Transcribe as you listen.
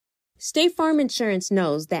State Farm Insurance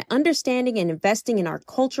knows that understanding and investing in our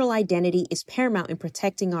cultural identity is paramount in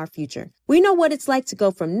protecting our future. We know what it's like to go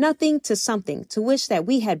from nothing to something, to wish that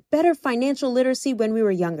we had better financial literacy when we were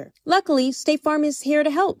younger. Luckily, State Farm is here to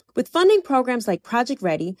help with funding programs like Project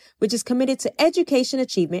Ready, which is committed to education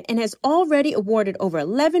achievement and has already awarded over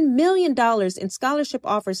 $11 million in scholarship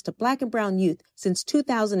offers to Black and brown youth since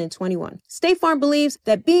 2021. State Farm believes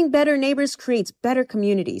that being better neighbors creates better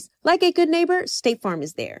communities. Like a good neighbor, State Farm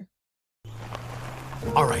is there.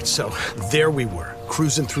 All right, so there we were,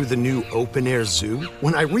 cruising through the new open-air zoo,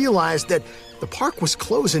 when I realized that the park was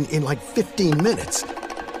closing in like 15 minutes.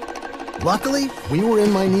 Luckily, we were in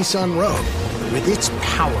my Nissan Rogue. With its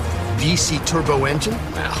powerful VC turbo engine,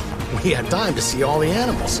 well, we had time to see all the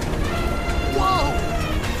animals. Whoa!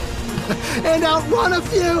 And outrun a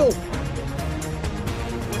few!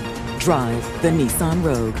 Drive the Nissan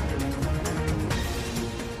Rogue.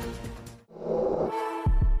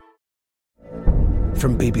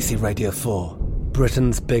 From BBC Radio 4,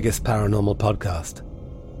 Britain's biggest paranormal podcast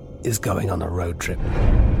is going on a road trip.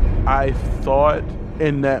 I thought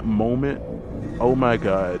in that moment, oh my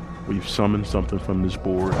God, we've summoned something from this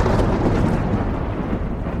board.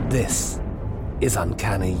 This is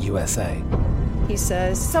Uncanny USA. He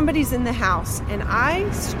says, somebody's in the house, and I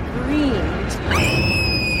screamed.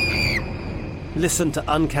 Listen to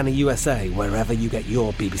Uncanny USA wherever you get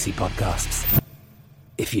your BBC podcasts,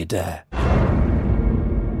 if you dare.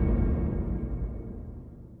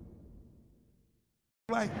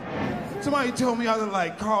 Like, somebody told me I look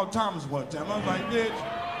like Carl Thomas one time. I was like, bitch.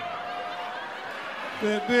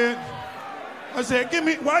 I said,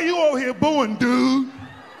 why you over here booing, dude?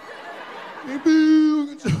 I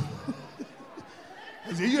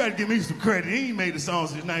said, you gotta give me some credit. He ain't made a song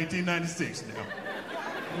since 1996 now.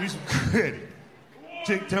 Give me some credit.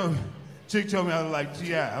 Chick told me I look like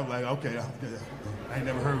T.I. I was like, okay, I ain't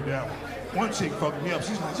never heard that one. One chick fucked me up.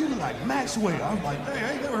 She's like, you look like Maxwell. I was like, hey,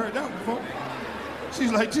 I ain't never heard that one before. She's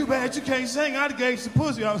like, too bad you can't sing. I'd have gave some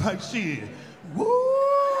pussy. I was like, shit. Woo!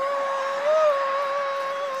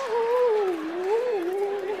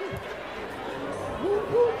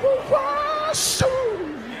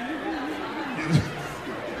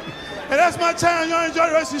 And that's my time. Y'all enjoy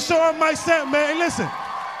the rest of the show. I'm Mike Samp, man. Listen,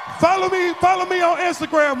 follow me on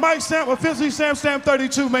Instagram, Mike Samp, officially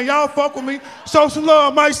SamSamp32, man. Y'all fuck with me. Show some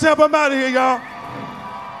love, Mike Samp. I'm out of here, y'all.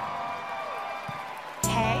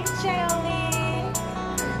 Hey, Joey.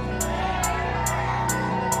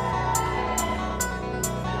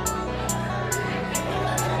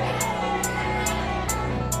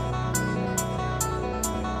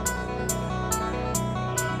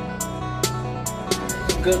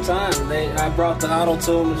 Good time. I brought the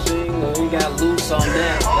auto-tune machine and we got loose on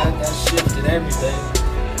that. That shifted everything.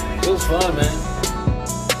 It was fun, man.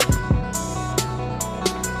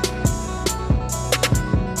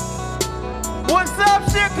 What's up,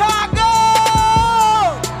 Chicago?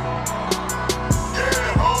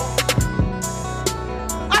 Yeah, ho.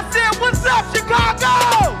 I said, what's up,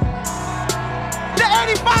 Chicago? The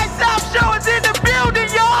 85 South Show is in the building,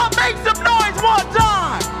 y'all. Make some noise one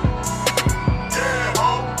time.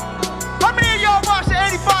 How many of y'all watch the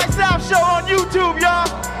 85 South Show on YouTube, y'all?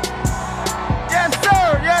 Yes,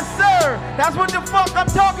 sir. Yes, sir. That's what the fuck I'm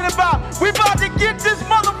talking about. We about to get this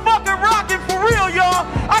motherfucker rocking for real, y'all.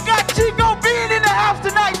 I got ChicoBean in the house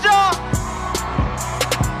tonight, y'all.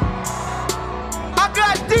 I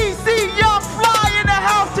got DCYoungFly in the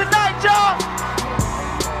house tonight, y'all.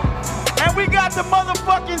 And we got the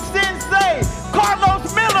motherfucking sensei,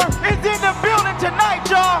 KarlousMiller, is in the building tonight,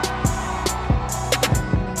 y'all.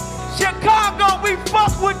 Chicago, we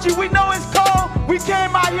fuck with you. We know it's cold. We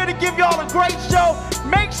came out here to give y'all a great show.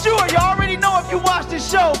 Make sure you already know if you watch this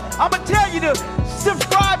show. I'ma tell you to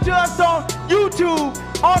subscribe to us on YouTube,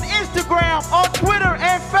 on Instagram, on Twitter,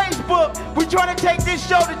 and Facebook. We trying to take this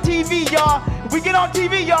show to TV, y'all. If we get on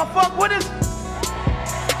TV, y'all fuck with us.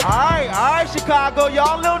 All right, Chicago,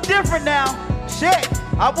 y'all a little different now. Shit,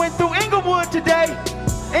 I went through Inglewood today.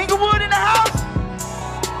 Inglewood in the house.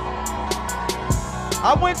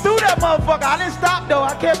 I went through that motherfucker. I didn't stop though.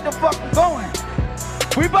 I kept the fucking going.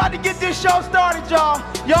 We about to get this show started, y'all.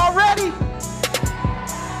 Y'all ready?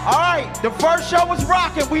 All right, the first show was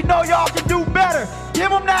rocking. We know y'all can do better. Give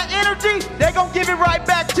them that energy, they gonna give it right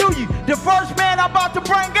back to you. The first man I'm about to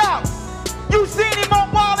bring out, you seen him on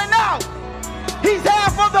Wildin' Out. He's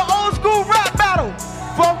half of the old school rap battle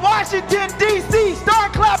from Washington, D.C.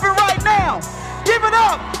 Start clapping right now. Give it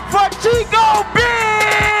up for ChicoBean.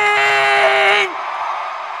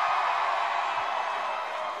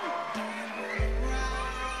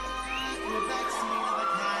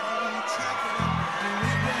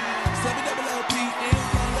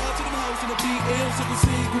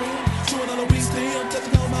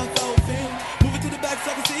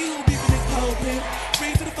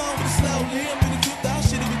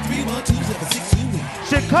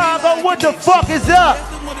 Chicago, what the fuck is up?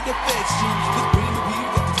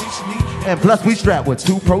 And plus we strapped with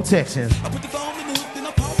 2 protections.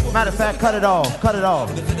 Matter of fact, cut it off, cut it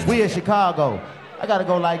off. We in Chicago. I gotta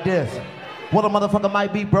go like this. Well, a motherfucker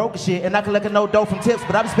might be broke shit, and I collect no dough from tips,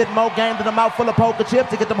 but I'm spitting more game than a mouth full of poker chips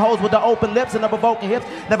to get them hoes with the open lips and the provoking hips.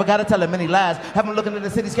 Never gotta tell them any lies. Have them looking in the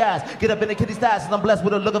city skies. Get up in the kitty styles, and I'm blessed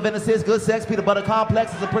with a look of innocence, good sex, peanut butter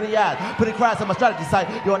complexes, and pretty eyes. Pretty cries on my strategy site.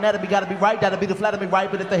 Your anatomy gotta be right, that'll be the flat of me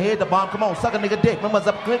right, but if the head, the bomb, come on, suck a nigga dick. Members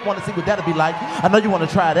up click, wanna see what that'll be like. I know you wanna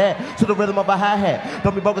try that, to the rhythm of a hi-hat.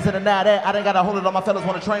 Don't be bogus in the night that. I done gotta hold it on my fellas,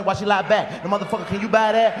 wanna train while she lie back. The motherfucker, can you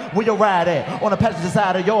buy that? Where you ride at? On the passenger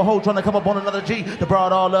side of your hoe, trying to come up on another G. The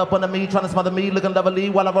brought all up under me, trying to smother me, looking lovely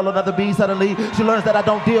while I roll another B. Suddenly, she learns that I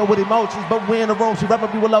don't deal with emotions, but we in the room, she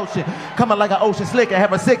rubbing me with lotion. Coming like an ocean slick and have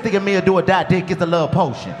her sick, thinking me a do or die dick, get the love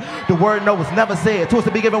potion. The word no was never said. Tools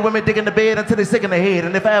to be giving women dick in the bed until they sick in the head.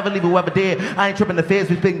 And if I ever leave whoever dead, I ain't tripping the feds.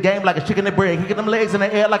 We spitting game like a chicken and bread, kicking them legs in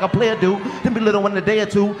the air like a player do. Then be little in a day or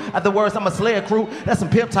two. Afterwards, I'm a slayer crew. That's some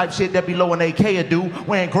pimp type shit that be low in AK or do.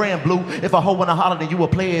 Wearing grand blue. If a hoe wanna holler, then you a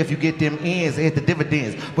player if you get them ends and hit the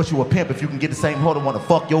dividends. But you a pimp if you can get the same hoe to wanna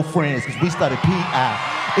fuck your friends. Cause we studied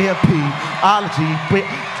P-I-M-P-ology.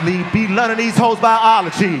 Be learning these hoes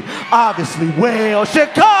biology. Obviously, well,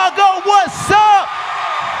 Chicago, what's up?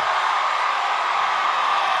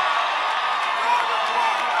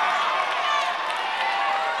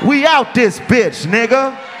 We out this bitch,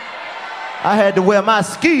 nigga. I had to wear my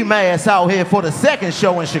ski mask out here for the second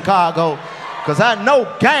show in Chicago. Cause I know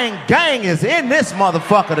gang is in this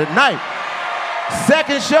motherfucker tonight.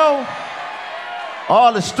 Second show,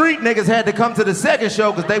 all the street niggas had to come to the second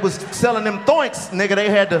show because they was selling them thoinks, nigga. They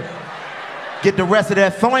had to get the rest of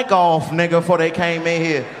that thoink off, nigga, before they came in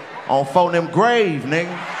here on phone them grave,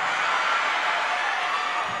 nigga.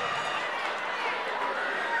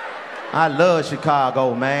 I love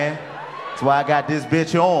Chicago, man. That's why I got this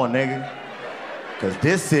bitch on, nigga. Cause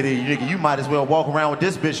this city, nigga, you might as well walk around with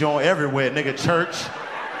this bitch on everywhere, nigga. Church,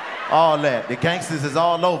 all that. The gangsters is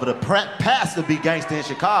all over. The pastor be gangster in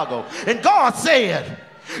Chicago. And God said,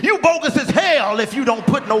 you bogus as hell if you don't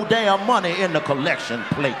put no damn money in the collection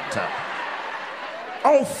plate.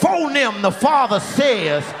 On phone them, the father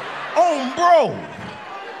says, on bro,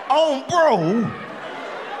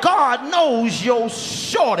 God knows your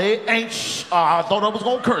shorty ain't I thought I was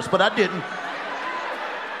gonna curse, but I didn't.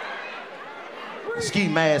 Ski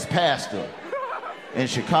mask pastor in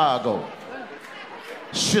Chicago.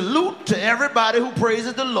 Salute to everybody who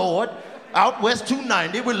praises the Lord. Out West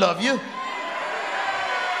 290, we love you.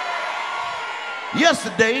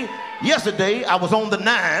 Yesterday, I was on the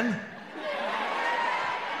 9.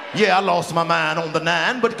 Yeah, I lost my mind on the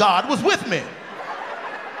 9, but God was with me.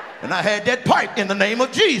 And I had that pipe in the name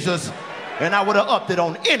of Jesus. And I would have upped it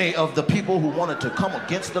on any of the people who wanted to come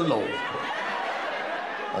against the Lord.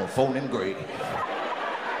 On phone and grave.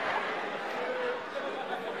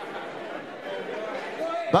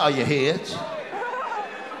 Bow your heads.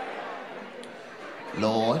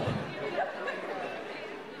 Lord,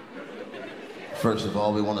 first of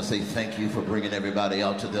all, we want to say thank you for bringing everybody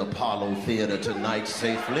out to the Apollo Theater tonight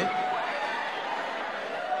safely.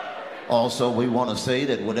 Also, we want to say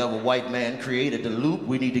that whatever white man created the loop,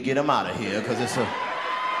 we need to get him out of here because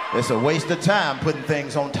it's a waste of time putting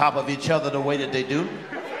things on top of each other the way that they do.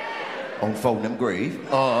 On phone them grave.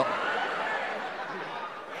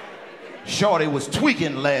 Shorty was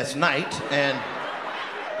tweaking last night and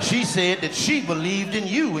she said that she believed in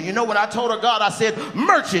you. And you know what I told her, God? I said,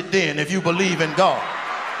 merch it then if you believe in God.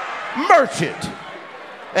 Merch it.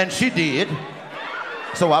 And she did.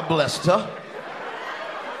 So I blessed her.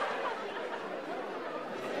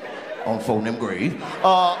 On phone them grave.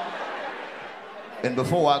 And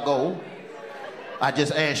before I go, I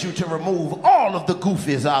just ask you to remove all of the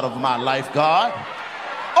goofies out of my life, God.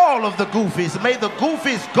 All of the goofies. May the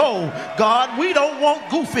goofies go, God. We don't want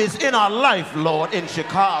goofies in our life, Lord, in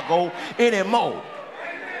Chicago anymore.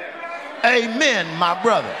 Amen, my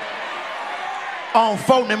brother. On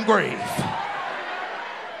phone them grave.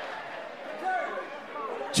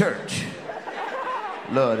 Church.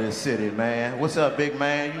 Love this city, man. What's up, big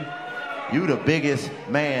man? You the biggest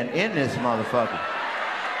man in this motherfucker.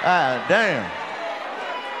 Ah, damn.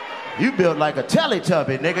 You built like a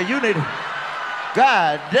Teletubby, nigga. You need...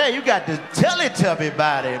 God damn, you got the Teletubby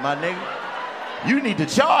body, my nigga. You need to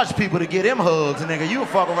charge people to get them hugs, nigga. You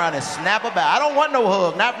fuck around and snap about. I don't want no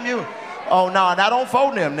hug, not from you. Oh, no, not on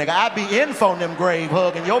phone them, nigga. I be in phone them grave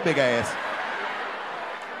hugging your big ass.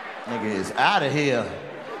 Nigga is out of here.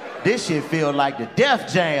 This shit feel like the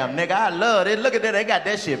Def Jam, nigga. I love it. Look at that. They got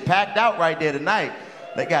that shit packed out right there tonight.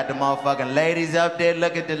 They got the motherfucking ladies up there.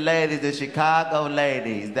 Look at the ladies, the Chicago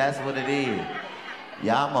ladies. That's what it is.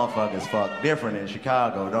 Y'all motherfuckers fuck different in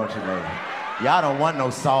Chicago, don't you, lady? Y'all don't want no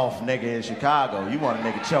soft nigga in Chicago. You want a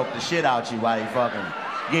nigga choke the shit out you while you fucking.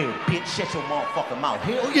 Yeah, bitch, shut your motherfucking mouth.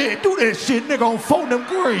 Hell yeah, do that shit, nigga, on phone them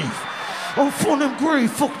grave. On phone them grave,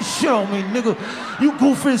 fuck the shit on me, nigga. You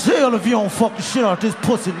goofy as hell if you don't fuck the shit out this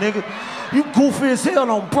pussy, nigga. You goofy as hell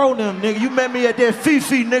on bro them, nigga. You met me at that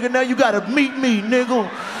Fifi, nigga. Now you gotta meet me, nigga.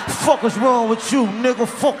 Fuck is wrong with you, nigga?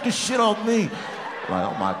 Fuck the shit on me. Like,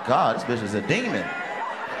 oh my God, this bitch is a demon.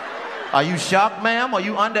 Are you shocked, ma'am? Are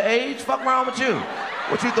you underage? Fuck wrong with you?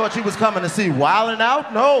 What you thought you was coming to see? Wildin'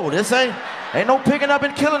 out? No, this ain't no picking up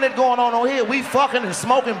and killing it going on over here. We fucking and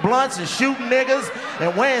smoking blunts and shooting niggas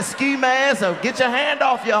and wearing ski masks. So get your hand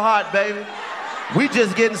off your heart, baby. We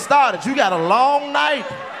just getting started. You got a long night.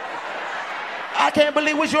 I can't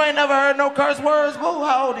believe you ain't never heard no curse words, boo.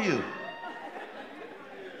 How old are you?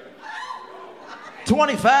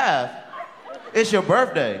 25. It's your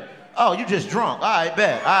birthday. Oh, you just drunk. All right,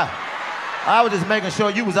 bet. I was just making sure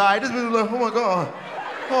you was all right. This bitch was like, oh my God.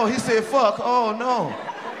 Oh, he said fuck. Oh no.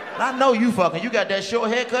 I know you fucking. You got that short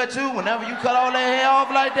haircut too. Whenever you cut all that hair off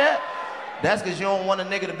like that, that's because you don't want a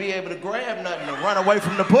nigga to be able to grab nothing to run away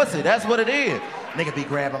from the pussy. That's what it is. Nigga be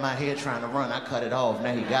grabbing my hair trying to run. I cut it off.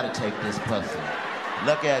 Now he gotta take this pussy.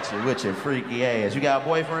 Look at you with your freaky ass. You got a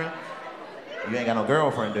boyfriend? You ain't got no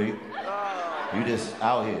girlfriend, do you? You just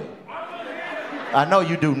out here. I know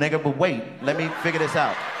you do, nigga, but wait. Let me figure this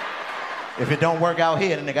out. If it don't work out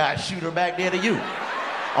here, then nigga, I shoot her back there to you.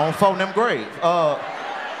 On phone them grave.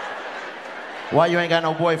 Why you ain't got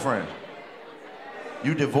no boyfriend?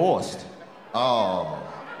 You divorced. Oh,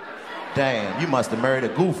 damn, you must have married a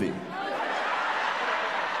goofy.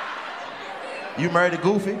 You married a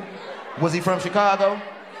goofy? Was he from Chicago?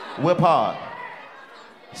 What part?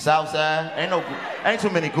 South Side? Ain't too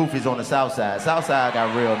many goofies on the South Side. South Side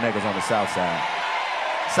got real niggas on the South Side.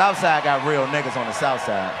 South Side got real niggas on the South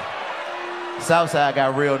Side. South Side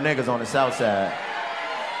got real niggas on the South Side.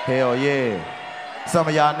 Hell yeah. Some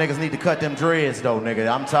of y'all niggas need to cut them dreads though, nigga.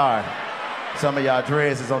 I'm tired. Some of y'all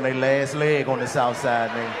dreads is on their last leg on the South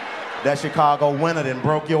Side, nigga. That Chicago winter done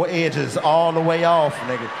broke your edges all the way off,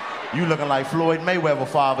 nigga. You looking like Floyd Mayweather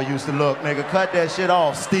father used to look, nigga. Cut that shit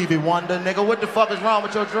off, Stevie Wonder, nigga. What the fuck is wrong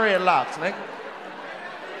with your dreadlocks, nigga?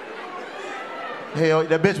 Hell,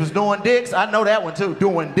 that bitch was doing dicks. I know that one too,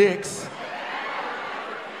 doing dicks.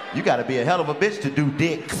 You gotta be a hell of a bitch to do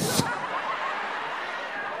dicks.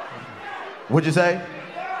 What'd you say?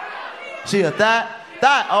 She a thot?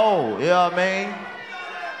 Thot, oh, you know what I mean?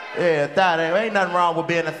 Yeah, thot, ain't nothing wrong with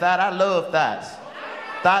being a thot. I love thots.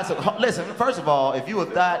 Thots, listen, first of all, if you a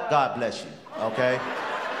thot, God bless you, okay?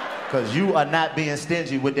 Because you are not being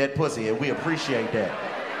stingy with that pussy, and we appreciate that.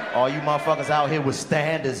 All you motherfuckers out here with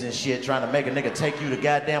standards and shit trying to make a nigga take you to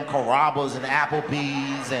goddamn Carrabba's and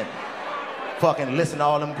Applebee's and fucking listen to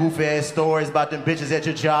all them goofy ass stories about them bitches at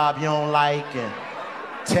your job you don't like and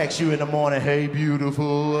text you in the morning, hey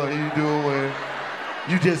beautiful, how you doing?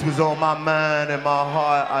 You just was on my mind and my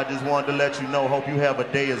heart. I just wanted to let you know, hope you have a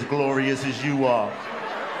day as glorious as you are.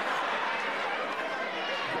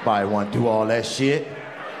 Nobody want to do all that shit.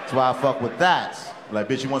 That's why I fuck with that. Like,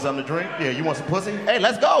 bitch, you want something to drink? Yeah, you want some pussy? Hey,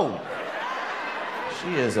 let's go.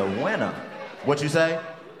 She is a winner. What you say?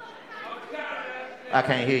 I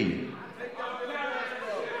can't hear you.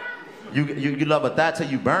 You love a thot till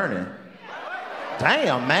you burning.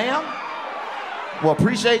 Damn, ma'am. Well,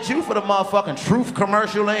 appreciate you for the motherfucking truth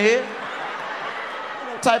commercial in here.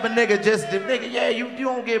 Type of nigga yeah, you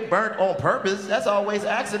don't get burnt on purpose. That's always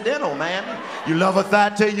accidental, man. You love a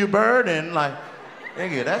thot till you burn and like,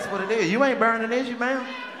 nigga, that's what it is. You ain't burning, is you, man?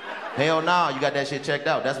 Hell no, you got that shit checked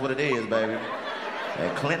out. That's what it is, baby.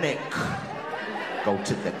 That clinic. Go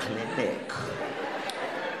to the clinic.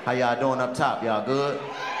 How y'all doing up top? Y'all good?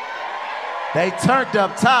 They turned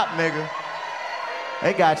up top, nigga.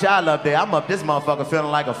 They got y'all up there. I'm up this motherfucker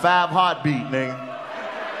feeling like a 5 heartbeat, nigga.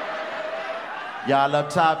 Y'all up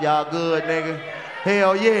top, y'all good, nigga?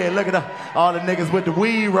 Hell yeah, look at all the niggas with the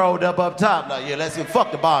weed rolled up top. Like, yeah, let's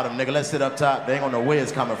fuck the bottom, nigga. Let's sit up top. They ain't gonna know where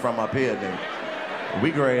it's coming from up here, nigga. We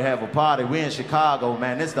ready to have a party. We in Chicago,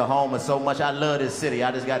 man. This is the home of so much. I love this city.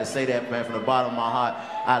 I just gotta say that, man, from the bottom of my heart.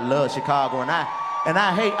 I love Chicago, and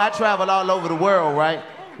I travel all over the world, right?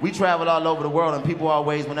 We travel all over the world, and people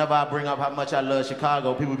always, whenever I bring up how much I love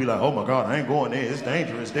Chicago, people be like, oh my God, I ain't going there. It's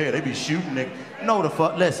dangerous there. They be shooting niggas. No, the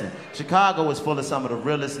fuck. Listen, Chicago is full of some of the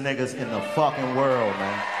realest niggas in the fucking world,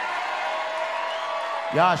 man.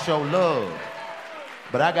 Y'all show love.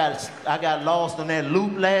 But I got lost on that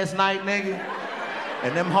loop last night, nigga.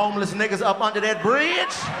 And them homeless niggas up under that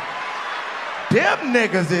bridge, them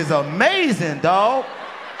niggas is amazing, dog.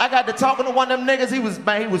 I got to talking to one of them niggas. He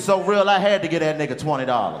was so real, I had to get that nigga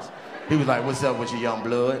 $20. He was like, what's up with your young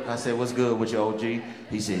blood? I said, what's good with your OG?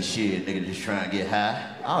 He said, shit, nigga, just trying to get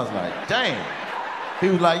high. I was like, damn. He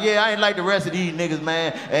was like, yeah, I ain't like the rest of these niggas,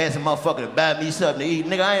 man. Asking motherfucker to buy me something to eat.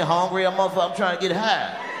 Nigga, I ain't hungry, I'm trying to get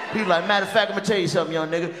high. He was like, matter of fact, I'm gonna tell you something, young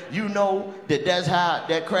nigga. You know that's how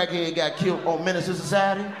that crackhead got killed on Menace to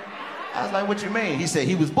Society? I was like, what you mean? He said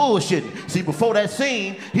he was bullshitting. See, before that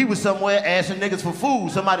scene, he was somewhere asking niggas for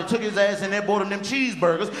food. Somebody took his ass in there, bought him them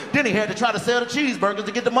cheeseburgers. Then he had to try to sell the cheeseburgers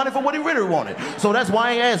to get the money for what he really wanted. So that's why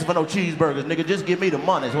I ain't asking for no cheeseburgers, nigga. Just give me the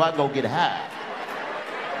money so I can go get high.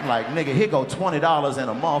 I'm like, nigga, here go $20 and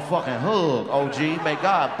a motherfucking hug, OG. May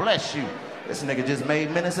God bless you. This nigga just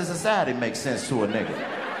made Menace to Society make sense to a nigga.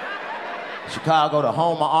 Chicago, the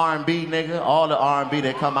home of R&B, nigga. All the R&B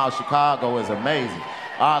that come out Chicago is amazing.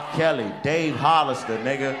 R. Kelly, Dave Hollister,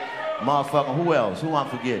 nigga. Motherfucking who else? Who I'm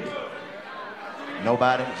forgetting?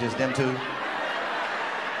 Nobody? Just them two?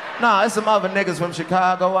 Nah, it's some other niggas from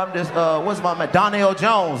Chicago. I'm just, what's my man? Donnell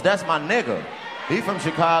Jones, that's my nigga. He from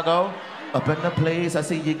Chicago. Up in the place, I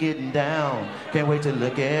see you getting down. Can't wait to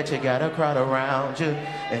look at you, got a crowd around you.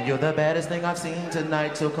 And you're the baddest thing I've seen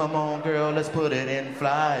tonight. So come on, girl, let's put it in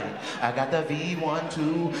flight. I got the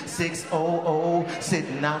V12600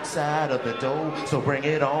 sitting outside of the door. So bring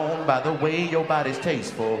it on, by the way, your body's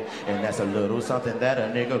tasteful. And that's a little something that a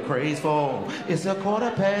nigga craves for. It's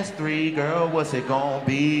 3:15, girl, what's it gonna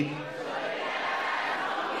be?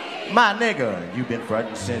 My nigga, you been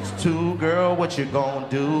frontin' since 2, girl, what you gonna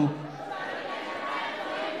do?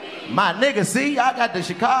 My nigga, see, I got the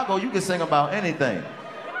Chicago, you can sing about anything.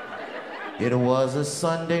 It was a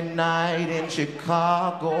Sunday night in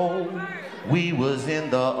Chicago. We was in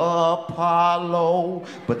the Apollo,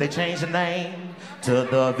 but they changed the name to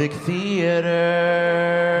the Vic Theater.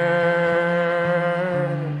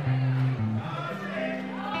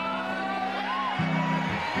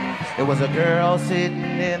 There was a girl sitting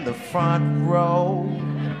in the front row.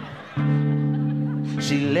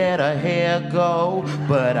 She let her hair go,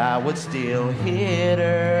 but I would still hit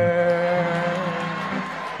her.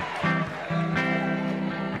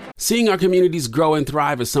 Seeing our communities grow and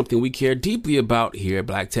thrive is something we care deeply about here at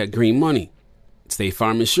Black Tech Green Money. State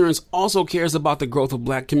Farm Insurance also cares about the growth of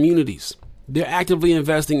Black communities. They're actively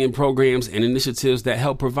investing in programs and initiatives that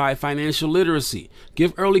help provide financial literacy,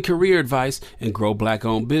 give early career advice, and grow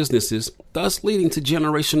Black-owned businesses, thus leading to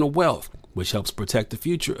generational wealth, which helps protect the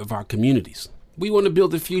future of our communities. We want to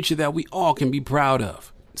build a future that we all can be proud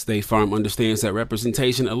of. State Farm understands that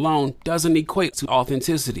representation alone doesn't equate to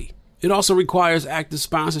authenticity. It also requires active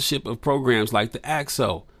sponsorship of programs like the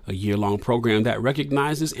AXO, a year-long program that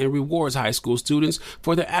recognizes and rewards high school students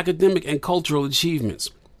for their academic and cultural achievements,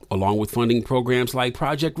 along with funding programs like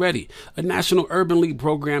Project Ready, a National Urban League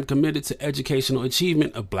program committed to educational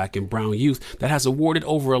achievement of Black and brown youth that has awarded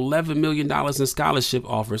over $11 million in scholarship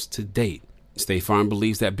offers to date. State Farm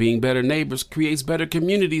believes that being better neighbors creates better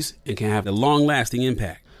communities and can have a long-lasting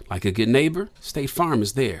impact. Like a good neighbor, State Farm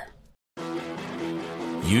is there.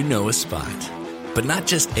 You know a spot, but not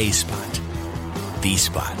just a spot, the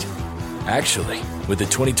spot. Actually, with the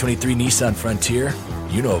 2023 Nissan Frontier,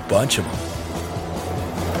 you know a bunch of them.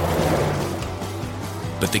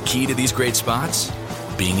 But the key to these great spots?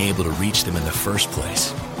 Being able to reach them in the first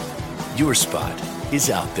place. Your spot is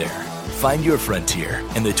out there. Find your Frontier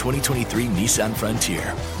in the 2023 Nissan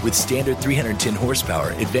Frontier with standard 310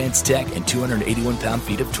 horsepower, advanced tech, and 281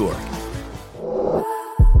 pound-feet of torque.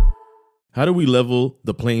 How do we level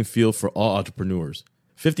the playing field for all entrepreneurs?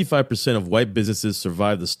 55% of white businesses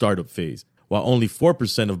survive the startup phase, while only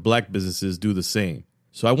 4% of Black businesses do the same.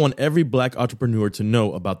 So I want every Black entrepreneur to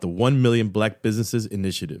know about the 1 Million Black Businesses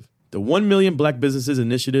Initiative. The 1 Million Black Businesses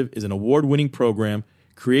Initiative is an award-winning program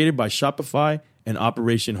created by Shopify and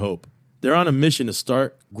Operation Hope. They're on a mission to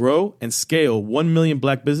start, grow, and scale 1 million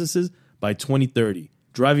Black businesses by 2030,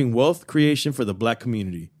 driving wealth creation for the Black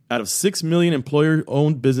community. Out of 6 million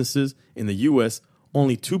employer-owned businesses in the U.S.,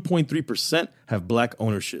 only 2.3% have Black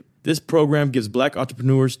ownership. This program gives Black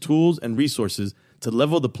entrepreneurs tools and resources to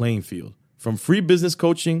level the playing field, from free business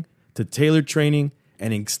coaching to tailored training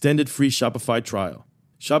and an extended free Shopify trial.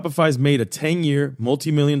 Shopify's made a 10-year,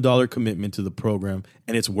 multi-million-dollar commitment to the program,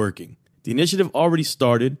 and it's working. The initiative already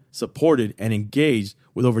started, supported, and engaged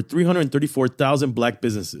with over 334,000 Black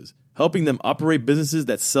businesses, helping them operate businesses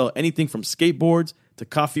that sell anything from skateboards to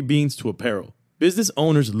coffee beans to apparel. Business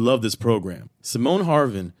owners love this program. Simone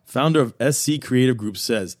Harvin, founder of SC Creative Group,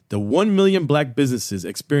 says, "The 1 million Black businesses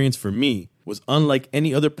experience for me was unlike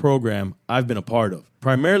any other program I've been a part of,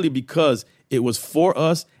 primarily because it was for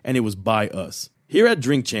us and it was by us. Here at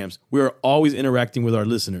Drink Champs, we are always interacting with our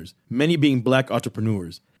listeners, many being Black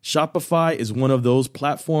entrepreneurs. Shopify is one of those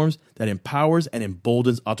platforms that empowers and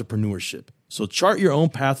emboldens entrepreneurship. So chart your own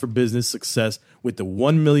path for business success with the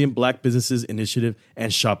 1 Million Black Businesses Initiative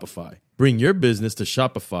and Shopify. Bring your business to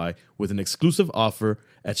Shopify with an exclusive offer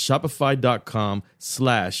at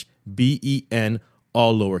shopify.com/BEN,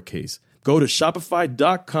 all lowercase. Go to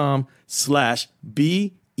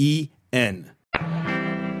shopify.com/BEN.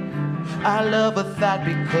 I love a thought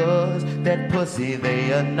because that pussy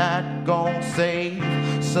they are not gon' save.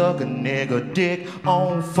 Suck a nigga dick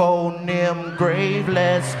on phone them grave.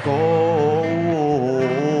 Let's go.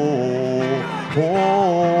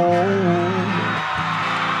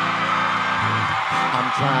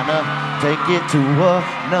 I'm trying to take it to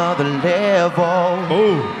another level.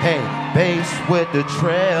 Hey, bass with the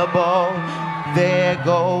treble. There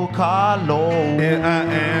go Carlo. Here I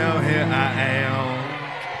am, here I am.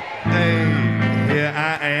 Hey, here I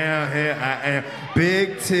am.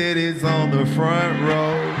 Big titties on the front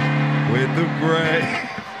row with the gray.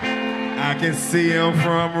 I can see them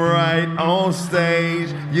from right on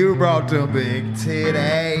stage. You brought them big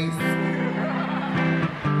titties.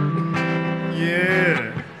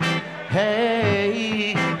 Yeah.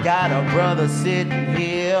 Hey, got a brother sitting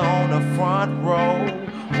here on the front row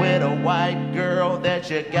with a white girl that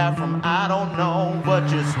you got from I don't know, but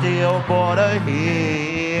you still bought her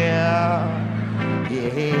here. Yeah.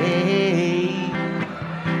 Hey,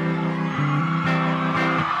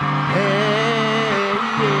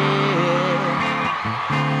 yeah.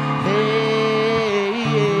 Hey,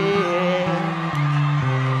 yeah.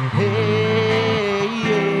 Hey,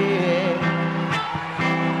 yeah.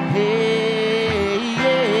 Hey,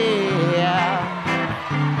 yeah.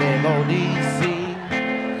 There go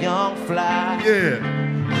DCYoungFly. Yeah.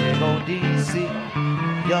 There go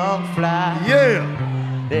DCYoungFly. Yeah.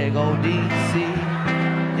 There go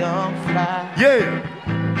DCYoungFly. Yeah.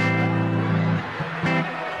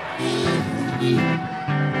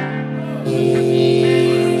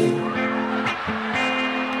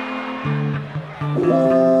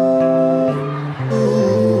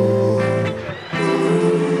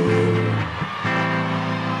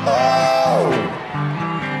 Oh,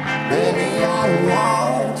 baby, I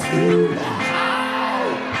want you now.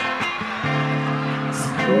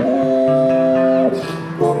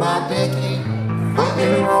 For my Becky,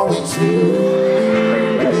 fucking wrong with you?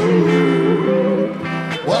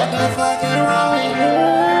 What the fuck is wrong with you?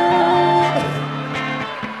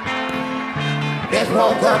 Just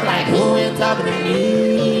woke up like who is talking to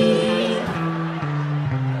me?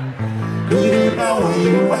 Do you know where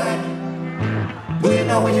you at? Do you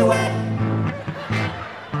know where you at?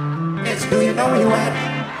 Bitch, do you know where you at?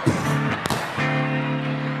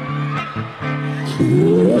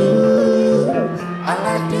 Ooh, I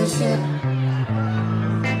like this shit.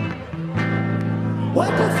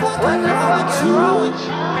 What the fuck is wrong with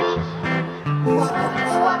you? What the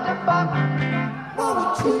fuck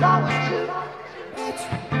wrong with you? Bitch.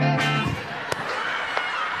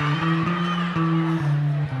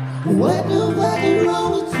 What the fuck is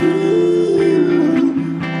wrong with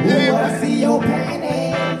you? Yeah. I see your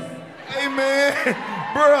panties. Hey man,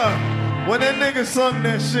 bruh, when that nigga sung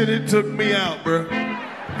that shit, it took me out, bruh.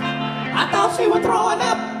 I thought she was throwing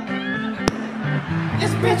up.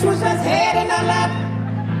 This bitch was just head in her lap.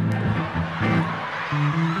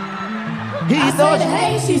 I said,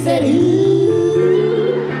 hey, she said,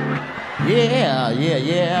 ooh. Yeah.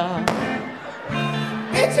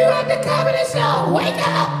 Bitch, you at the comedy show. Wake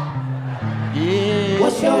up. Yeah.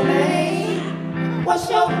 What's your name? What's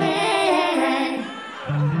your name?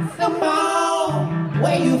 Simone.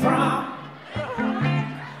 Where you from?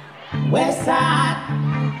 West side.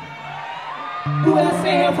 Who else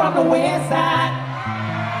here from the west side?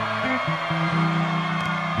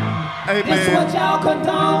 Hey This man, what y'all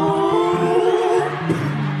condone.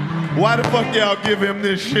 why the fuck y'all give him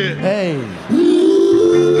this shit? Hey.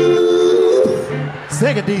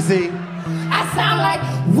 Sing it, DC. I sound like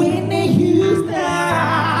Whitney Houston.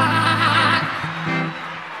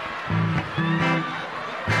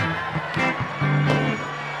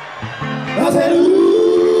 I said, ooh.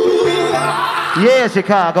 Yeah,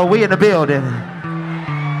 Chicago, we in the building.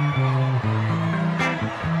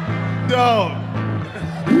 Dog.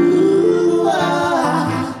 Ooh,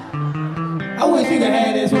 I wish you could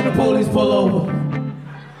have this when the police pull over.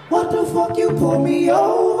 What the fuck you pull me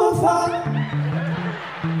over for?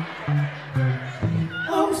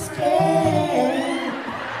 I'm scared.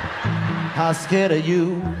 How scared are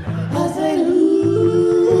you? I said,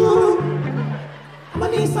 ooh, I'm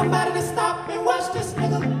gonna need somebody to stop and watch this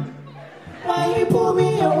nigga while he pull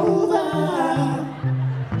me over.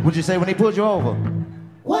 What'd you say when he pulled you over?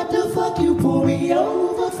 What the fuck you pull me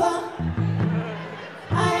over for?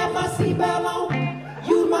 I have my seatbelt on.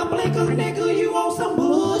 Use my blinker, nigga, you on some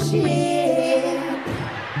bullshit.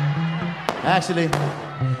 Actually,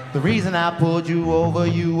 the reason I pulled you over,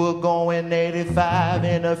 you were going 85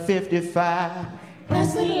 in a 55.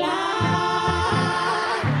 That's a lie.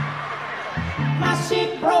 My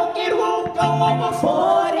shit broke, it won't go over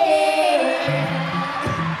 40.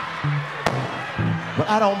 But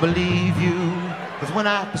I don't believe you, cause when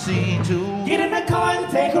I proceed to get in the car and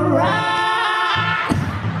take a ride,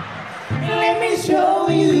 let me show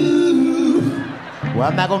you. well,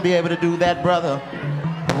 I'm not gonna be able to do that, brother.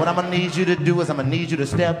 What I'm gonna need you to do is I'm gonna need you to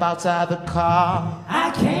step outside the car. I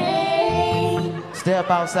can't. Step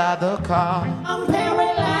outside the car. I'm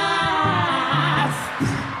paralyzed.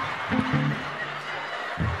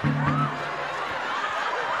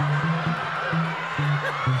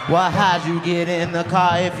 Well, how'd you get in the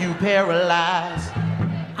car if you paralyzed?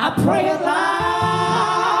 I pray a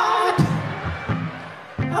lot.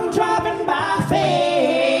 I'm driving by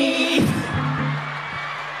faith.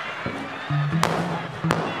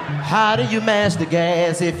 How do you mash the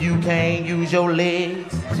gas if you can't use your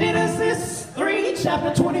legs? Genesis 3,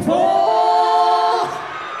 chapter 24.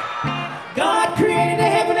 God created the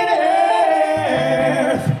heaven and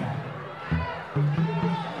earth.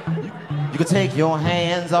 You can take your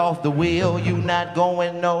hands off the wheel, you not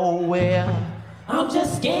going nowhere. I'm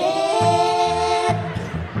just scared.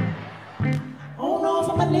 I don't know if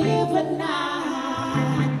I'm gonna live or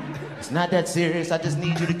not. It's not that serious, I just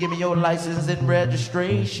need you to give me your license and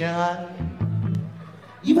registration.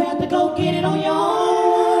 You have to go get it on your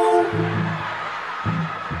own.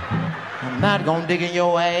 I'm not gonna dig in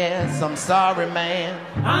your ass, I'm sorry, man.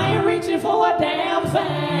 I ain't reaching for a damn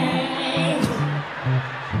thing.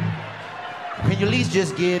 Can you at least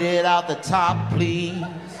just get it out the top, please?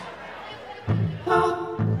 Huh?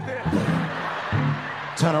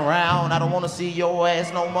 Turn around, I don't wanna see your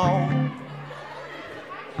ass no more.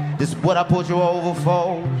 This is what I put you over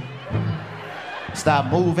for. Stop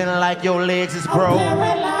moving like your legs is broke. Hey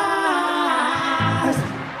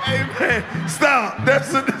man, stop.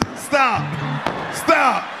 Stop.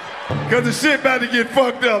 Stop. Cause the shit about to get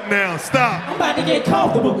fucked up now. Stop. I'm about to get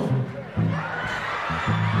comfortable.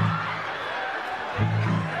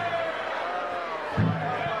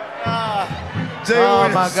 Oh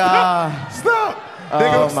my God. Stop. They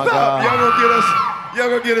gonna stop. God. Y'all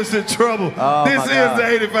gonna get us in trouble. Oh This is the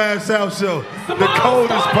 85 South Show, the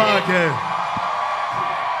coldest podcast.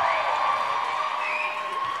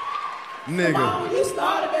 Nigga. Simone, you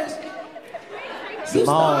started that shit.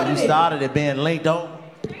 Simone, you started it being linked over.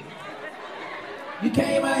 You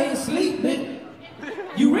came out here asleep, man.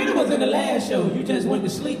 You really was in the last show. You just went to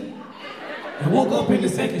sleep and woke up in the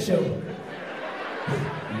second show.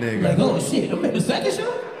 Nigga. Like, oh shit, I'm in the second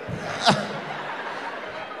show?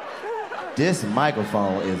 This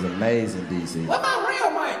microphone is amazing, DC. Where's my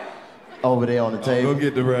real mic? Over there on the table. Go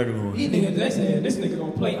get the regular one. These niggas, they said this nigga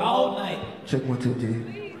gonna play all night. Check 1, 2,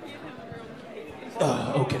 3.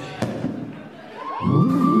 Okay.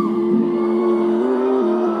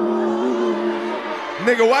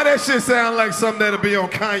 Nigga, why that shit sound like something that'll be on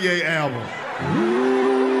Kanye album?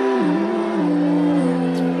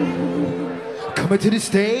 Coming to the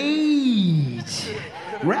stage.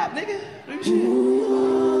 Rap, nigga.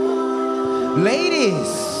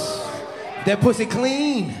 Ladies, that pussy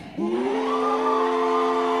clean.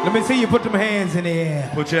 Let me see you put them hands in the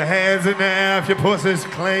air. Put your hands in the air if your pussy's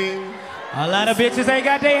clean. A lot of bitches ain't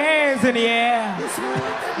got their hands in the air.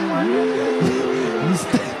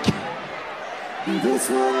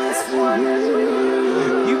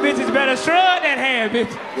 You bitches better shrug that hand,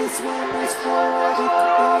 bitch.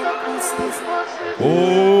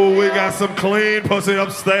 Oh, we got some clean pussy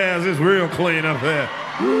upstairs. It's real clean up there.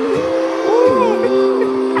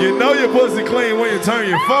 You know your pussy clean when you turn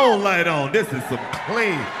your phone light on. This is some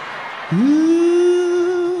clean.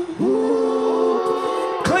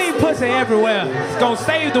 Clean pussy everywhere. It's gonna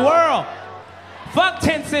save the world. Fuck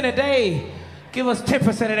 10 cents a day. Give us 10%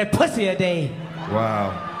 of that pussy a day.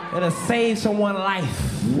 Wow. It'll save someone's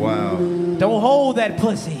life. Wow. Don't hold that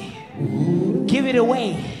pussy. Give it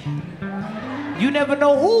away. You never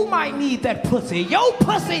know who might need that pussy. Your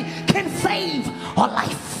pussy can save a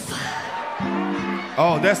life.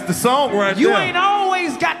 Oh, that's the song right You there. ain't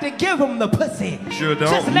always got to give them the pussy. Sure don't.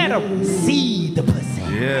 Just let them see the pussy.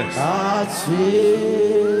 Yes.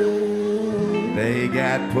 They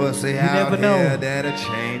got pussy out never know. here that'll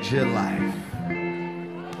change your life.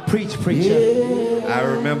 Preach, preacher. I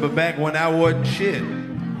remember back when I wasn't shit.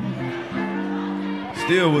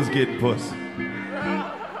 deal was getting pussy.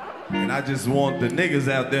 And I just want the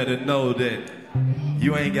niggas out there to know that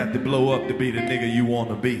you ain't got to blow up to be the nigga you want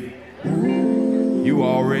to be. You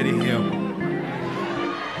already him.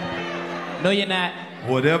 No, you're not.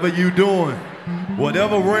 Whatever you doing,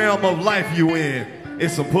 whatever realm of life you in,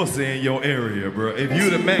 it's some pussy in your area, bro. If you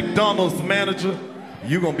the McDonald's manager,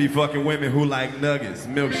 you gonna be fucking women who like nuggets,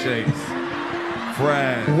 milkshakes,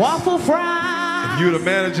 fries. Waffle fries. If you the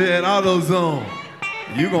manager at AutoZone,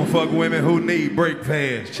 you gonna fuck women who need brake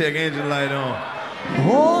pads, check engine light on.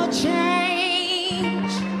 Oh,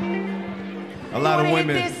 change. A lot of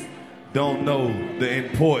women don't know the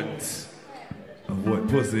importance of what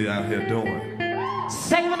pussy out here doing.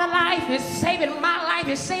 Saving a life is saving my life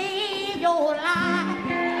is save your life.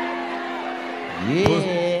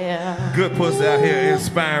 Yeah. Good pussy out here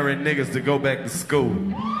inspiring niggas to go back to school.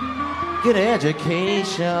 Get an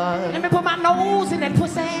education. Let me put my nose in that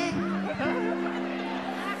pussy.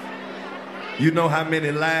 You know how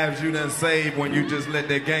many lives you done saved when you just let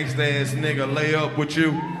that gangsta ass nigga lay up with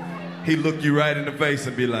you? He look you right in the face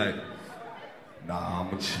and be like, nah,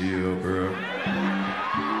 I'ma chill, bro.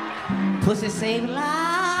 Pussy save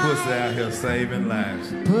lives. Pussy out here saving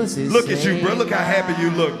lives. Pussy look at you, bro. Look how lives. happy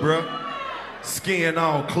you look, bro. Skin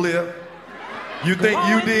all clear. You think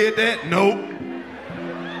you did that? Nope.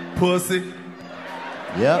 Pussy.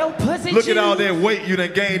 Yep. Yo, pussy look at all that weight you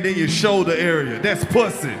done gained in your shoulder area. That's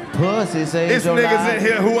pussy. Pussy saves It's your niggas life. in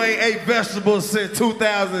here who ain't ate vegetables since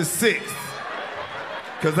 2006.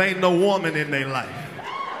 Cause ain't no woman in their life.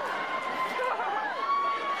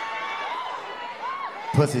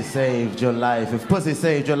 Pussy saved your life. If pussy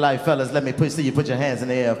saved your life, fellas, let me see you put your hands in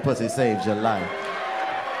the air if pussy saved your life.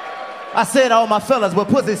 I said all my fellas, but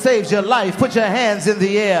pussy saves your life. Put your hands in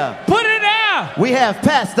the air. Put it there! We have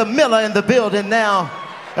Pastor Miller in the building now,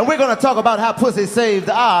 and we're gonna talk about how pussy saved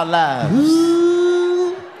our lives.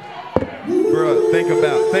 Bruh, think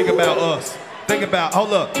about us. Think about,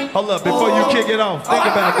 hold up, before you kick it off, think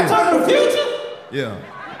about this. Yeah.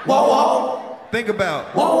 Whoa. Think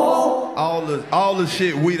about all the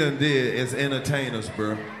shit we done did as entertainers,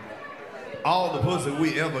 bro. All the pussy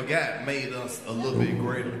we ever got made us a little bit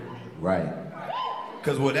greater. Right.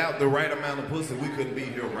 Cause without the right amount of pussy, we couldn't be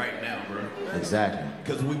here right now, bro. Exactly.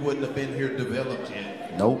 Cause we wouldn't have been here developed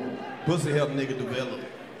yet. Nope. Pussy help nigga develop.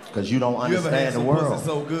 Cause you don't You ever had understand the some world. pussy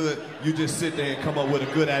so good, you just sit there and come up with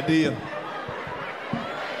a good idea?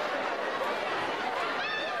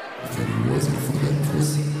 If it wasn't for that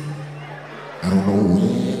pussy, I don't know where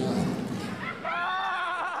I would be.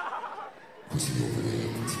 Pussy over there,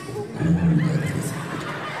 pussy over there. That pussy.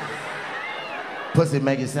 Pussy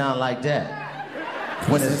make it sound like that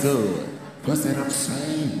when it's good. Plus that I'm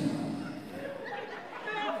saying.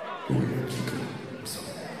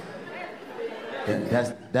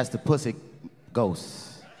 That's the pussy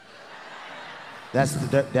ghost.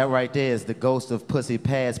 That right there is the ghost of pussy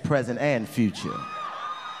past, present, and future.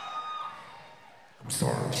 I'm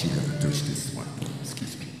sorry, she hasn't touched this one.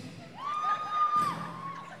 Excuse me.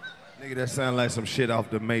 Nigga, that sound like some shit off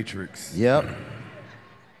the Matrix. Yep.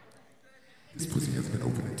 This pussy has been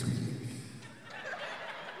open in 2 years.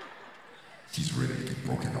 She's ready to get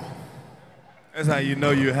broken off. That's how you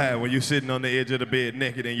know you're high, when you're sitting on the edge of the bed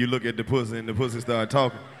naked and you look at the pussy and the pussy start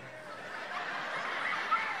talking.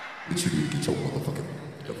 Bitch, you need to get your motherfucking...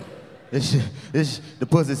 The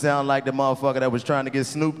pussy sound like the motherfucker that was trying to get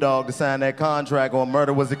Snoop Dogg to sign that contract on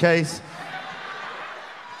Murder Was the Case.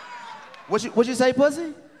 What you say, pussy?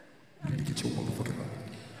 You need to get your motherfucking life.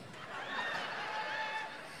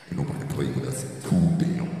 Ain't nobody play with us. Cool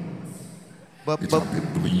down. Bitch, I've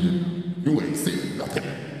been bleeding. You ain't seen nothing.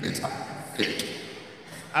 Bitch, I'm sick.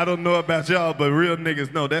 I don't know about y'all, but real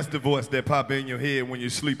niggas know that's the voice that pop in your head when you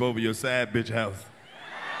sleep over your side bitch house.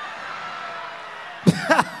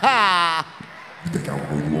 You think I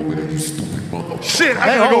roll you over there, you stupid motherfucker? Shit,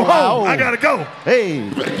 I gotta go home. I gotta go. Hey,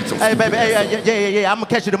 baby, yeah. I'm gonna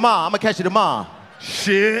catch you tomorrow.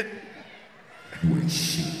 Shit. You ain't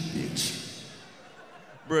shit, bitch.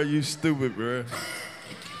 Bro, you stupid, bro.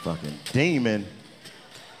 Fucking demon.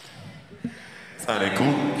 That's how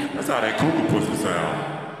that cougar pussy sound.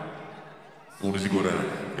 As soon as you go down,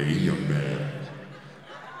 hey, young man.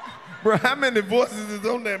 Bro, how many voices is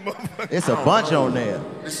on that motherfucker? It's a bunch on there.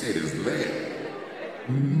 This shit is lit.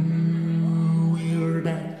 We're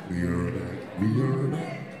back.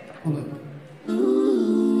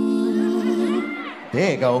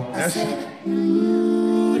 There you go. That's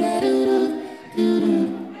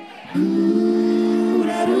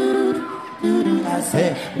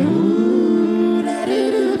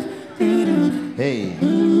Hey.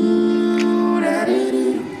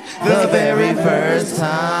 The very first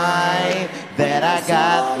time that I got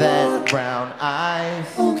that brown eyes.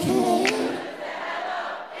 Okay.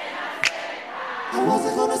 I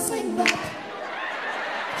wasn't gonna sing that.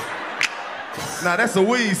 Now that's a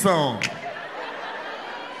weed song.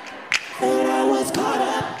 And I was caught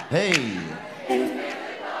up. Hey.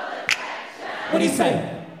 What do you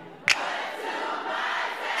say?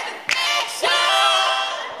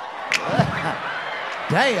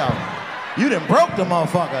 Damn. You done broke the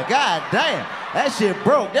motherfucker. God damn. That shit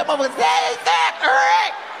broke. That motherfucker said that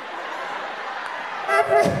correct.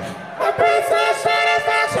 My princess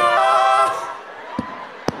satisfaction.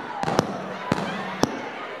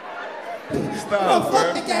 Stop,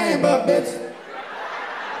 fuck the game up, bitch.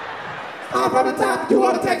 Start from the top. You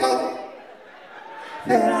wanna take over?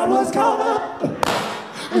 Then I was caught up.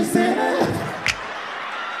 And said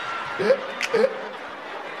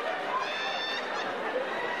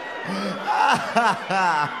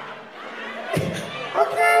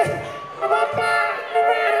okay, I'm up there.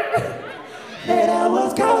 Then I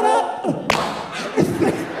was caught up.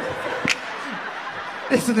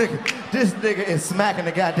 This nigga is smacking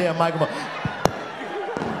the goddamn microphone.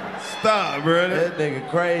 Stop, bro. That nigga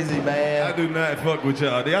crazy, man. I do not fuck with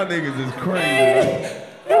y'all. Y'all niggas is crazy.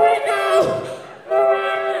 Here we go.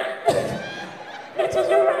 Bitches,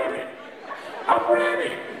 you ready? I'm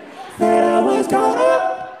ready. Then I was caught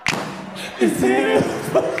up.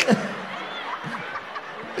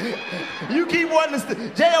 You keep wanting to,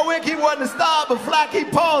 J.O.N. keep wanting to stop, but Fly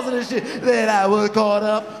keep pausing and shit. Then I was caught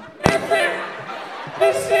up.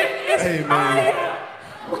 This shit is Hey, man.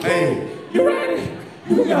 okay. Hey. You ready?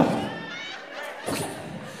 Here we go. Okay.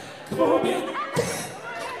 Come on, man.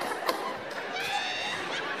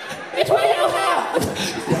 It's way out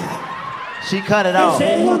high. She cut it off.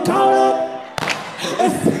 She was caught up.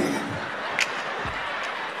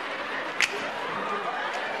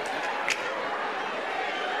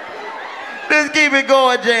 Just keep it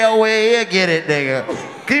going, J.O.N. Get it, nigga.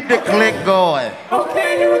 Keep the click going.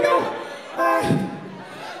 Okay, here we go.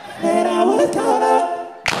 And I was caught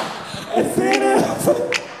up. And said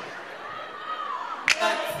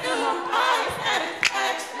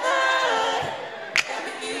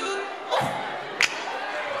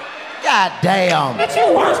God damn. Bitch,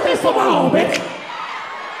 you watch this from home, bitch.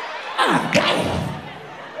 Ah,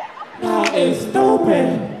 damn. No, it's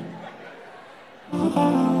stupid.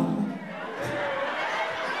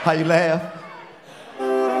 How you laugh?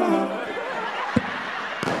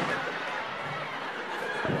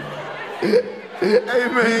 Hey,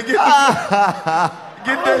 man, get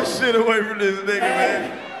that shit away from this nigga,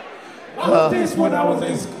 man. I was this when I was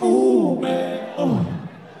in school, man. Oh.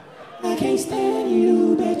 I can't stand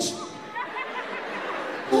you, bitch.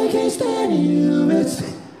 I can't stand you,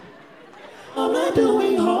 bitch. I'm not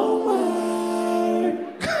doing homework.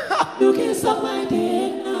 You can suck my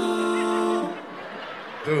dick now.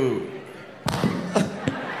 Dude.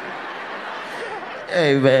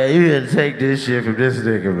 Hey, man, you didn't take this shit from this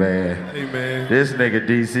nigga, man. Hey, man. This nigga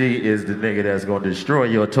DC is the nigga that's gonna destroy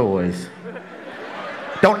your toys.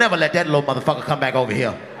 Don't never let that little motherfucker come back over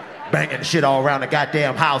here. Banging shit all around the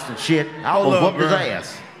goddamn house and shit. I'll whoop his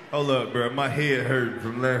ass. Hold up, bro. My head hurt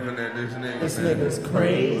from laughing at this nigga. This nigga's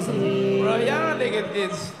crazy. Bro, y'all niggas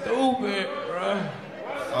is stupid, bro.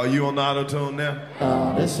 Oh, you on the auto-tune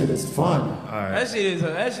now? This shit is fun. All right. That shit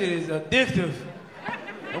is addictive.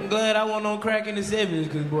 I'm glad I wasn't on crack in the 70s,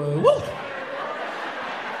 cause boy, woo.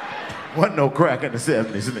 Wasn't no crack in the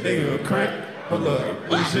 70s, nigga. Nigga, crack. Hold up.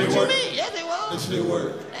 This shit work. Yes, it was. This shit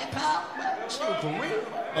work. Shit for real.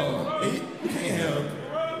 You can't have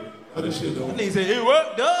how this shit doing. Nigga said, it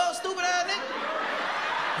worked, dog, stupid ass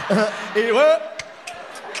nigga. It worked.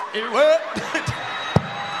 It worked.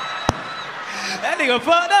 That nigga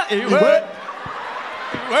fucked up. It worked.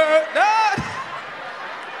 It worked, dog.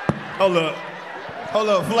 Hold up. Hold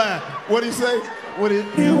up, Fly. What do you say? What is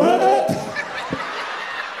It worked.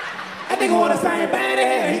 That nigga wanna sing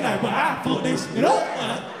bad. He like, well, I fuck this shit up.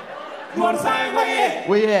 You wanna sing? Where you at?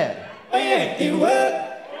 Where you at? Where you at? It worked.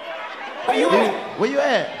 Where you at? Where you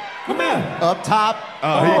at? Come here. Up top.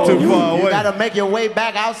 Oh, he too far away. You gotta make your way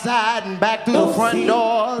back outside and back through the front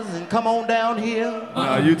doors and come on down here.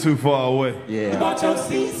 Nah, you too far away. You Yeah. bought your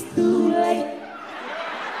seats too late.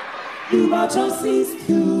 You bought your seats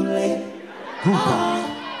too late.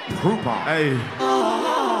 Groupon. Hey.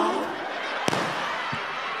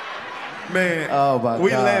 Man, Oh, my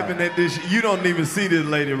we God. laughing at this. You don't even see this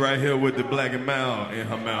lady right here with the black and mild in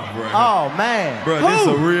her mouth right Oh, man. Bro, this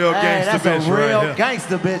a real Hey, gangster that's bitch a real right here.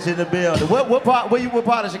 gangster bitch in the building. What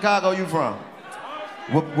part of Chicago you from?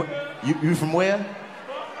 You from where?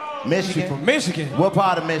 Michigan? She from Michigan. What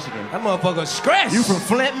part of Michigan? That motherfucker scratch. You from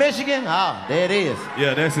Flint, Michigan? Ah, there it is.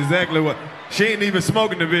 Yeah, that's exactly what. She ain't even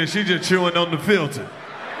smoking the bitch. She just chewing on the filter.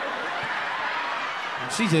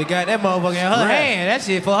 She just got that motherfucker in her hand. That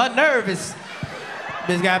shit for her nervous.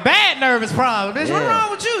 Bitch got bad nervous problems. Bitch, what's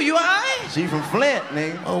wrong with you? You all right? She from Flint,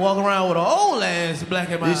 nigga. Oh, walk around with an old ass black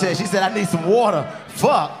and mild. She said, I need some water.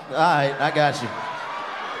 Fuck. All right, I got you.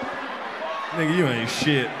 Nigga, you ain't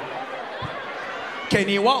shit. Can't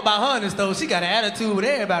even walk by her in the store. She got an attitude with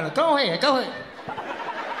everybody. Go ahead, go ahead.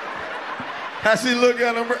 How she look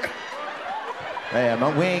at him?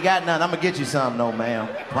 Man, we ain't got nothing. I'm gonna get you something, though, man.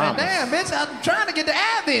 Promise. Man, damn, bitch, I'm trying to get the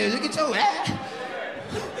Advil. You get your ass.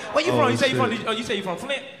 Where you from? You say you from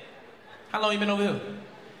Flint? How long you been over here?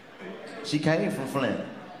 She came from Flint.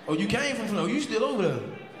 Oh, you came from Flint. Oh, you still over there?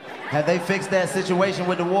 Have they fixed that situation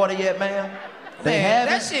with the water yet, ma'am? They Man,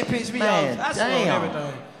 haven't? that shit pissed me Man, off. I swear on damn.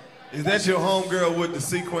 everything. Is that your homegirl with the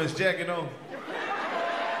sequence jacket on?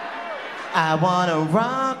 I wanna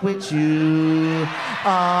rock with you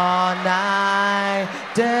all night,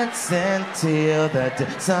 dancing till the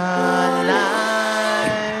sunlight.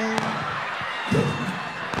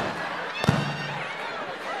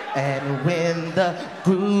 And when the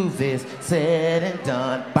groove is said and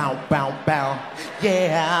done, bow, bow, bow,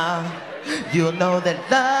 yeah, you'll know that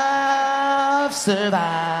love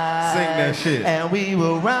survives. Sing that shit. And we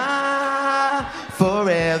will ride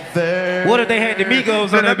forever. What if they had the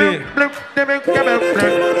Migos on that bit?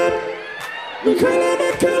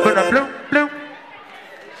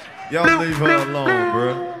 Y'all leave her alone,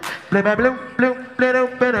 bro.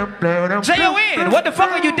 J.O.N., what the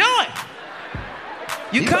fuck are you doing?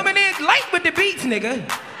 You coming in late with the beats, nigga.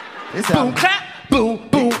 Boom, clap, boom,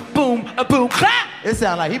 boom, boom, a boom, clap. It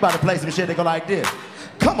sound like he about to play some shit that go like this.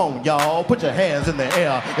 Come on, y'all, put your hands in the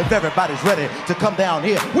air if everybody's ready to come down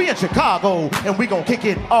here. We in Chicago, and we gonna kick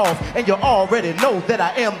it off, and you already know that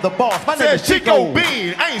I am the boss. My name is Chico.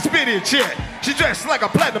 ChicoBean, I ain't spit it yet. She dressed like a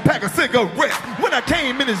platinum pack of cigarettes. When I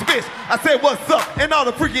came in this bitch, I said, what's up? And all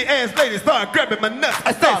the freaky ass ladies started grabbing my nuts.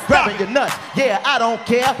 I start grabbing your nuts. Yeah, I don't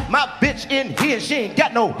care. My bitch in here, she ain't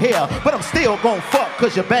got no hair. But I'm still gon' fuck,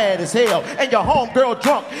 cause you're bad as hell. And your homegirl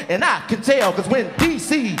drunk, and I can tell, cause when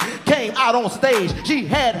DC came out on stage, she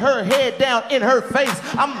had her head down in her face.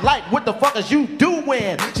 I'm like, what the fuck is you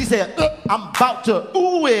doing? She said, I'm about to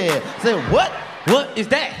ooh it. I said, what? What is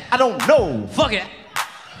that? I don't know. Fuck it.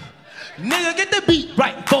 Nigga, get the beat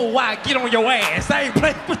right before I get on your ass. I ain't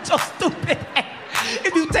playing with your stupid ass.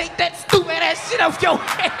 If you take that stupid ass shit off your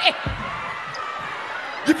head.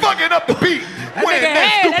 You fucking up the beat. When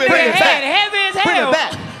that stupid ass head, heavy as hell. Bring it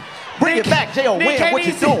back. Bring it back, J.O.N. What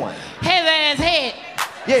you doing? Heavy ass head.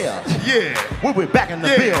 Yeah. Yeah. We're back in the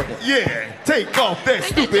building. Yeah. Take off that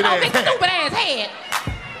stupid ass hat. Stupid ass head.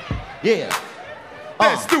 Yeah.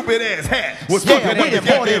 That stupid ass hat. Was yeah, fucking we with the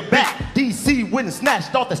brought it goddamn back. DC went and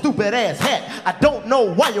snatched off that stupid ass hat. I don't know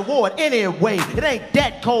why you wore it anyway. It ain't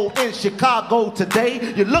that cold in Chicago today.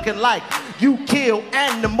 You're looking like you kill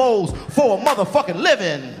animals for a motherfucking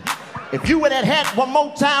living. If you wear that hat one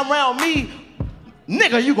more time around me,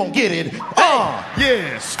 nigga, you gon' get it.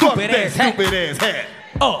 Yeah, stupid ass hat. Stupid ass hat.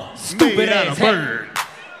 Stupid made ass out of hat. bird.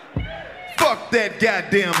 Fuck that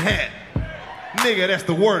goddamn hat. Nigga, that's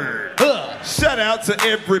the word. Shout out to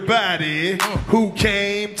everybody who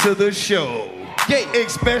came to the show. Yeah.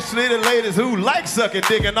 Especially the ladies who like sucking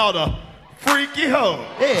dick and all the freaky hoes.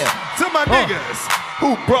 Yeah. To my niggas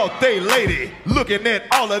who brought they lady looking at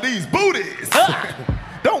all of these booties.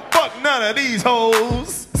 Don't fuck none of these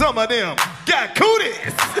hoes. Some of them got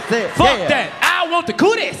cooties. Fuck that. I want the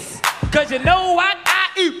cooties. Cause you know what? I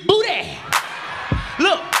eat booty.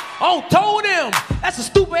 Look, on told them. That's a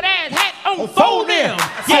stupid ass hat on phone them.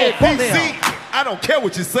 Yeah, DC, I don't care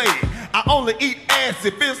what you say. I only eat ass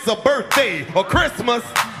if it's a birthday or Christmas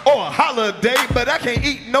or a holiday, but I can't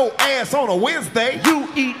eat no ass on a Wednesday. You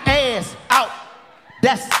eat ass out.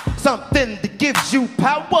 That's something that gives you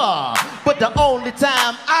power. But the only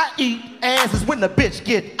time I eat ass is when the bitch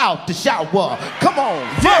get out the shower. Come on.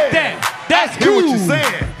 Fuck that. That's I hear what cool. you're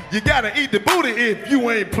saying. You gotta eat the booty if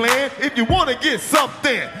you ain't playing. If you wanna get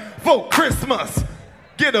something for Christmas,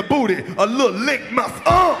 get a booty, a little lick must.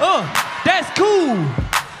 That's cool.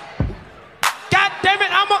 God damn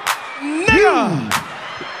it, I'm a nigga.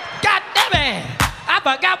 God damn it. I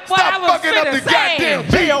forgot what I was fucking up the finna say. goddamn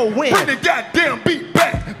beat. J.O.N. Bring the goddamn beat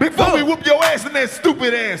back before we whoop your ass in that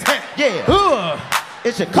stupid ass hat. Yeah.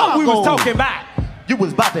 It's Chicago. What we was talking about. You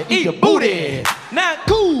was about to eat your booty. Not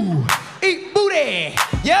cool. Eat booty.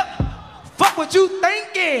 Yep. Fuck what you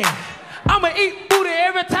thinking. I'ma eat booty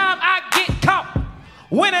every time I get caught.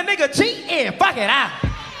 When a nigga cheating, fuck it out.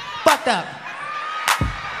 Fucked up.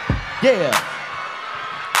 Yeah.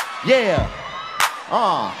 Yeah.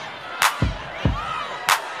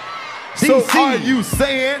 So DC. are you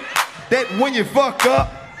saying that when you fuck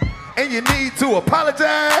up and you need to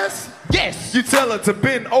apologize, yes, you tell her to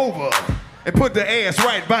bend over and put the ass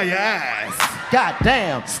right by your eyes? God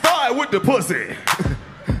damn. Start with the pussy,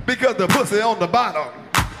 because the pussy on the bottom.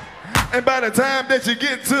 And by the time that you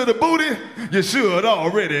get to the booty, you should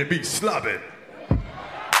already be slobbing.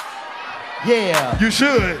 Yeah. You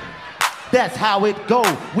should. That's how it go.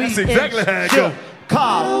 That's exactly how it go.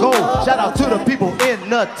 Chicago. Shout out to the people in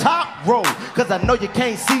the top row, cause I know you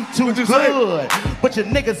can't see too good, but your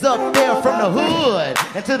niggas up there from the hood,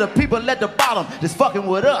 and to the people at the bottom just fucking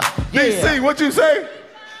with us. Yeah. DC, what you say?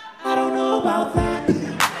 I don't know about that.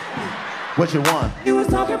 What you want? You was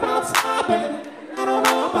talking about slobbing. I don't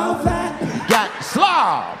know about that. Got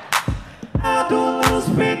slob. I do a little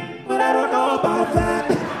spit, but I don't know about that.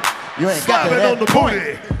 You ain't got that on the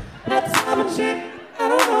booty. That's slobbing shit. I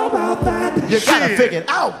don't know about that. You gotta figure it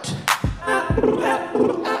out.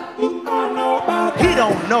 He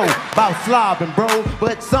don't know about slobbing, bro,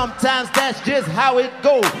 but sometimes that's just how it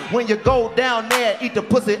go. When you go down there, eat the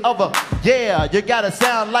pussy of a, yeah, you gotta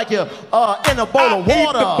sound like you're in a bowl of water.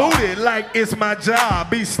 Eat the booty like it's my job.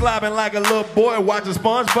 Be slobbing like a little boy watching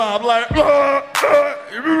SpongeBob like,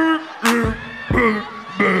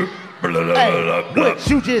 Hey, what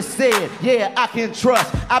you just said, yeah, I can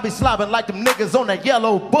trust. I be slobbing like them niggas on that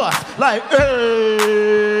yellow bus. Like,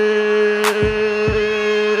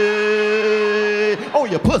 oh,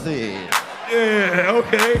 your pussy. Yeah,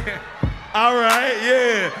 okay. All right,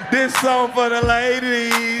 yeah. This song for the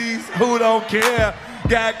ladies who don't care.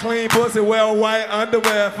 Got clean pussy, wear white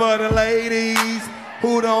underwear for the ladies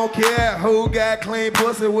who don't care. Who got clean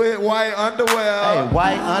pussy with white underwear? Hey,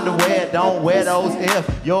 white underwear, don't wear those if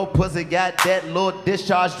your pussy got that little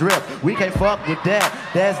discharge drip. We can't fuck with that.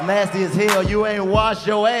 That's nasty as hell. You ain't washed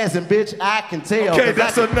your ass, and bitch, I can tell. Okay,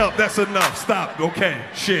 that's enough. That's enough. Stop. Okay,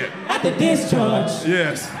 shit. Not the discharge.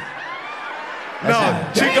 Yes. No,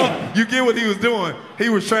 Chico, you get what he was doing. He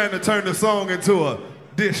was trying to turn the song into a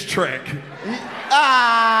diss track.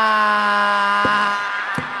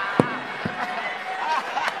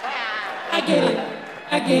 I get it.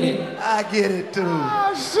 I get it. I get it too.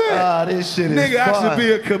 Oh, shit. This shit is Nigga, fun. I should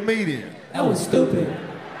be a comedian. That was stupid.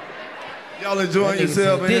 Y'all enjoying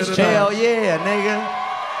yourself in here tonight? Hell yeah,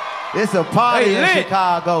 nigga. It's a party in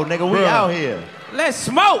Chicago, nigga. We out here. Let's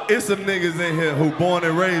smoke. It's some niggas in here who born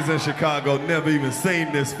and raised in Chicago, never even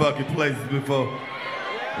seen this fucking place before.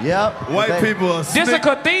 Yep. White people are This a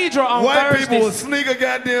cathedral on White Thursdays. people will sneak a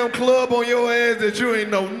goddamn club on your ass that you ain't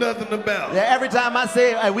know nothing about. Yeah, every time I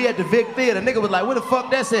say, hey, we at the Vic Theater, nigga was like, where the fuck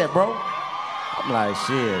that's at, bro? I'm like,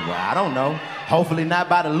 shit, well, I don't know. Hopefully not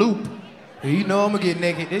by the loop. You know I'm gonna get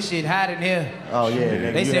naked. This shit hot in here. Oh, yeah.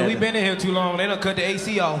 Nigga, They said we been in here too long. They done cut the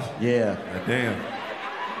AC off. Yeah. Damn.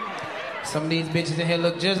 Some of these bitches in here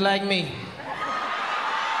look just like me.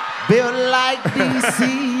 Built like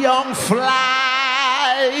DCYoungFly.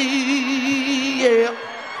 Yeah.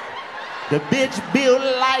 The bitch built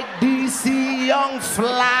like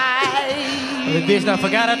DCYoungFly. The bitch done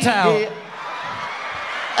forgot her towel. Yeah.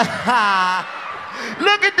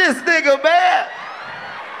 Look at this nigga, man.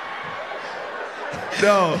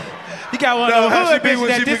 No. You got one of the hood bitches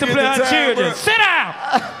that discipline her children. Bro. Sit down.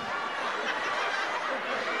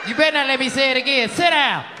 You better not let me say it again. Sit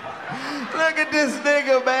down. Look at this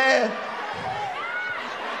nigga, man.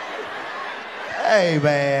 Hey,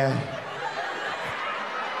 man.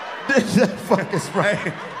 This fuck is right.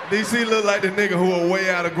 Hey, DC look like the nigga who will weigh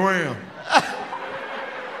out a gram.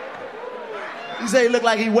 You say he look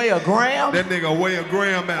like he weigh a gram? That nigga weigh a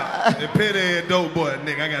gram out. The pit-head dope boy,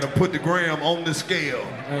 nigga, I gotta put the gram on the scale.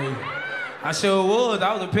 Hey, I sure was.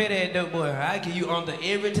 I was a pit-head dope boy. I give you under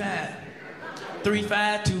every time.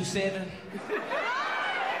 3527.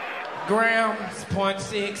 Grams,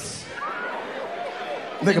 0.6.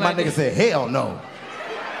 Look at my nigga said, hell no.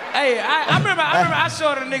 Hey, I remember I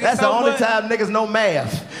showed a nigga That's so the only much. time niggas know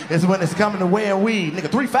math is when it's coming to wearing weed. Nigga,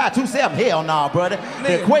 3527, hell no, brother.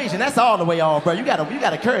 The equation, that's all the way off, bro. You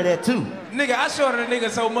gotta carry that too. Nigga, I showed a nigga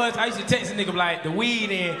so much, I used to text a nigga like the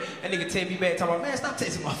weed in, and nigga text me back talking about, man, stop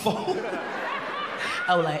texting my phone.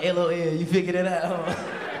 I was like, LOL, you figured it out, huh?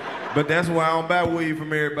 But that's why I don't buy weed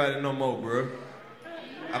from everybody no more, bro.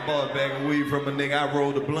 I bought a bag of weed from a nigga, I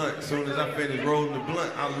rolled the blunt. As soon as I finished rolling the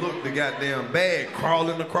blunt, I looked the goddamn bag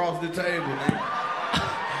crawling across the table, nigga.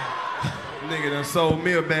 Nigga done sold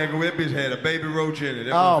me a bag of weed. That bitch had a baby roach in it.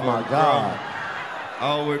 That Oh my God.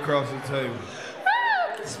 All the way across the table.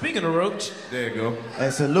 Speaking of roach. There you go.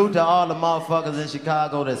 And salute to all the motherfuckers in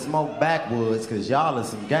Chicago that smoke backwoods, cause y'all are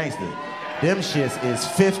some gangsters. Them shits is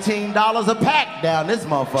 $15 a pack down this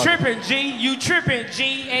motherfucker. Trippin', G. You trippin',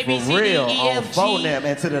 G. A, B, For C, D, real, E, on F, G. phone them.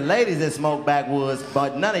 And to the ladies that smoke backwoods,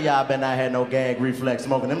 but none of y'all been out here no gag reflex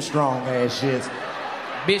smoking them strong ass shits.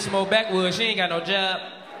 Bitch smoke backwoods, she ain't got no job.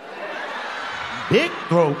 Big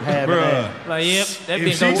throat having that. Like, yep, that If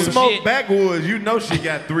bitch she don't do smoke shit. backwoods, you know she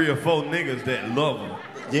got 3 or 4 niggas that love her.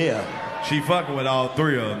 Yeah. She fucking with all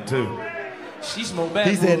 3 of them too. She smoke He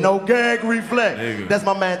backwoods. said no gag reflex. Nigga. That's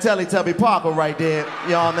my man Teletubby Parker right there. You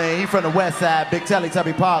know what I mean? He from the west side, big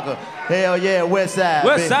Teletubby Parker. Hell yeah, west side.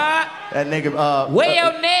 West big. side? That nigga, Way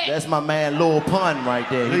out there. That's my man Lil Pun right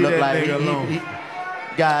there. He Leave look that like nigga alone. he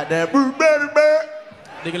goddamn baby man.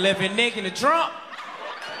 Nigga left his neck in the trunk.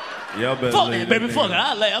 Y'all better Fuck leave that, baby, nigga. fuck it.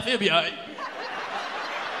 I laugh, he'll be alright.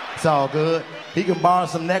 It's all good. He can borrow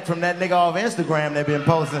some neck from that nigga off Instagram that been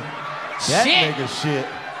posting. That Shit. nigga shit.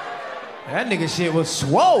 That nigga shit was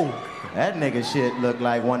swole. That nigga shit looked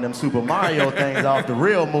like one of them Super Mario things off the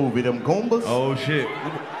real movie, them Goombas. Oh shit.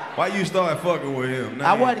 Why you start fucking with him?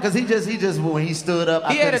 I wasn't, because he just when he stood up,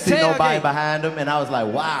 I He had couldn't a see nobody tailgate. behind him, and I was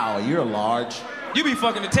like, wow, you're large. You be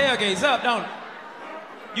fucking the tailgates up, don't you?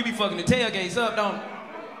 You be fucking the tailgates up, don't you?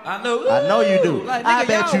 I know you do. Like, I nigga,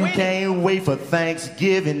 bet y'all you winning. can't wait for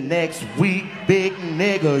Thanksgiving next week, big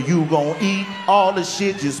nigga. You gon' eat all the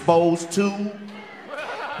shit you're supposed to.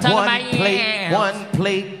 Talk One about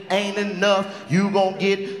plate ain't enough. You gon'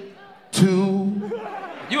 get 2.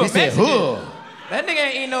 You He a said, Mexican. huh. That nigga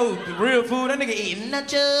ain't eat no real food. That nigga eating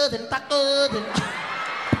nachos and tacos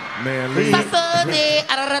and Man, leave.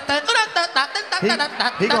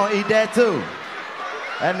 He gonna eat that too.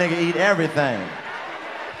 That nigga eat everything.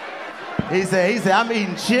 He said, I'm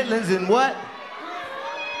eating chitlins and what?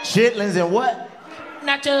 Chitlins and what?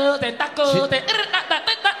 nachos and tacos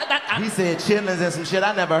and He said chitlins and some shit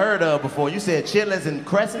I never heard of before. You said chitlins and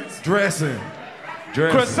crescents? Dressing.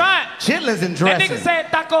 croissant. Chitlins and That dressing. nigga said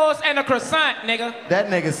tacos and a croissant, nigga. That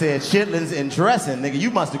nigga said chitlins and dressing. Nigga, you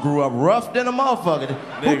must have grew up rough than a motherfucker.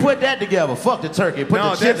 Who put that together? Fuck the turkey. Put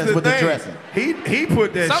the chitlins with the dressing. He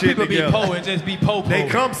put that Some shit people together. be po and just be po. They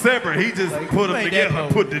come separate. He just put them ain't that together.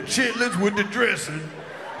 po. Put the chitlins with the dressing.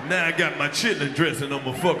 Now I got my chitlin dressing. I'm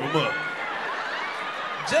gonna fuck them up.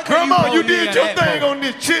 Come on, you did your thing on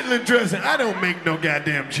this chitlin dressing. I don't make no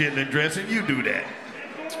goddamn chitlin dressing. You do that.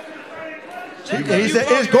 He said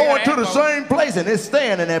it's going to the same place and it's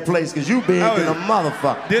staying in that place because you big than a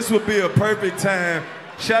motherfucker. This would be a perfect time.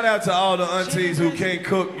 Shout out to all the aunties who can't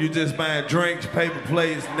cook. You just buying drinks, paper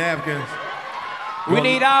plates, napkins. We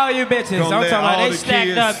need all you bitches. I'm Gonna talking let about all they the stacked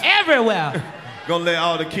kids- up everywhere. Gonna let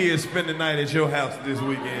all the kids spend the night at your house this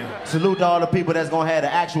weekend. Salute to all the people that's gonna have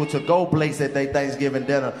the actual to-go plates at their Thanksgiving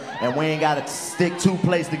dinner. And we ain't gotta stick 2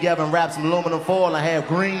 plates together and wrap some aluminum foil and have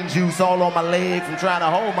green juice all on my leg from trying to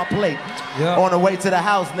hold my plate. Yeah. On the way to the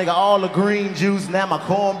house, nigga, all the green juice, now my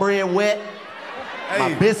cornbread wet,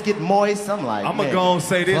 my biscuit moist. I'm like, I'm gonna man, go and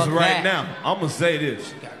say this fuck right that. now. I'm gonna say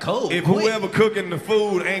this. Cold. If whoever cooking the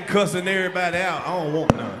food ain't cussing everybody out, I don't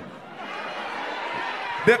want none.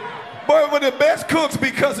 Boy, with the best cooks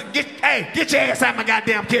because get your ass out my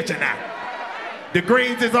goddamn kitchen now. The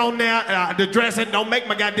greens is on there, the dressing, don't make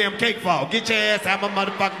my goddamn cake fall. Get your ass out my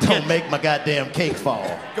motherfucking kitchen. Don't make my goddamn cake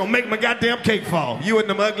fall. Don't make my goddamn cake fall. You and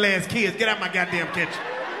them ugly ass kids, get out my goddamn kitchen.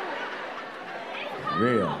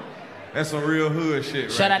 Real. That's some real hood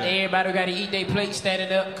shit Shout right out to everybody who got to eat their plate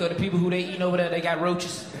standing up, because the people who they eating over there, they got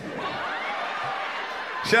roaches.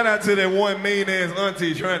 Shout out to that one mean ass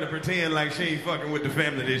auntie trying to pretend like she ain't fucking with the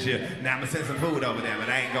family this year. Now I'ma send some food over there, but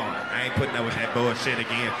I ain't going. I ain't putting up with that bullshit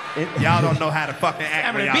again. Y'all don't know how to fucking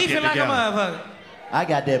act when y'all get beefing like together. a motherfucker. I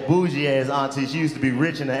got that bougie ass auntie. She used to be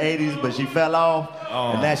rich in the 80s, but she fell off.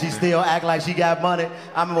 And now she still act like she got money.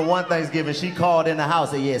 I remember one Thanksgiving, she called in the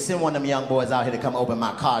house and said, yeah, send one of them young boys out here to come open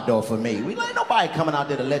my car door for me. We like nobody coming out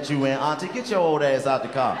there to let you in, auntie. Get your old ass out the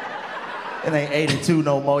car. It ain't 82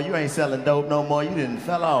 no more. You ain't selling dope no more. You didn't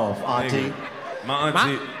fell off, auntie.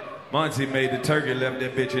 Nigga, my auntie made the turkey, left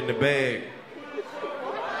that bitch in the bag.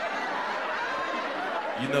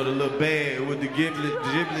 You know the little bag with the giblets?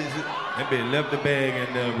 That bitch left the bag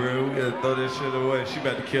in there, bro. We gotta throw that shit away. She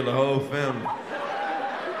about to kill the whole family.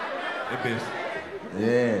 That bitch.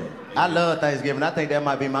 Yeah. I love Thanksgiving. I think that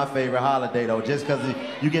might be my favorite holiday, though, just because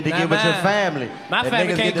you get to get with your family. My and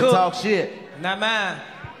family niggas can't get cook. to talk shit. Not mine.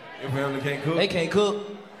 Your family can't cook? They can't cook.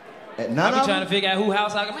 None I of be them? trying to figure out who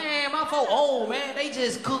house I go, man, my folk old, man. They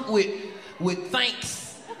just cook with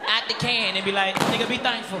thanks out the can and be like, nigga, be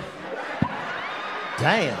thankful.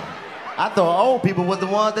 Damn. I thought old people was the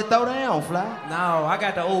ones that throw down, Fly. No, I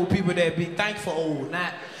got the old people that be thankful old,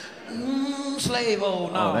 not slave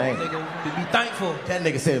old. No, Oh, dang. nigga, be thankful. That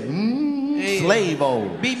nigga said, Slave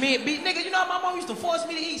old. Nigga, you know my mom used to force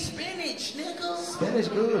me to eat spinach, nigga. Spinach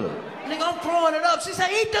good. Nigga, I'm throwing it up. She said,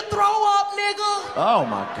 eat the throw up, nigga. Oh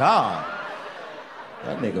my God.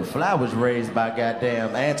 That nigga Fly was raised by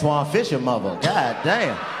goddamn Antoine Fisher mother. God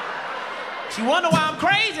damn. She wonder why I'm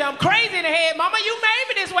crazy. I'm crazy in the head. Mama, you made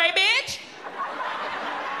me this way, bitch.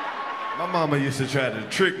 My mama used to try to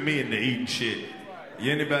trick me into eating shit.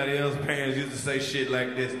 Anybody else's parents used to say shit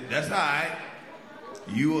like this. That's all right.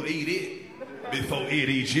 You will eat it before it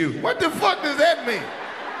eats you. What the fuck does that mean?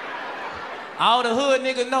 All the hood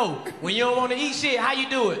niggas know. When you don't want to eat shit, how you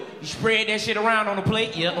do it? You spread that shit around on the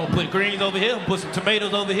plate. Yeah, I'm gonna put greens over here. I'm gonna put some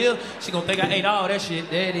tomatoes over here. She gonna think I ate all that shit.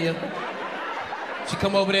 There it is. She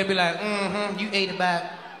come over there and be like, you ate about.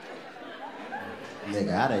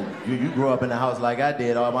 Nigga, you grew up in a house like I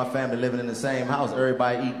did. All my family living in the same house.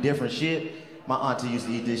 Everybody eat different shit. My auntie used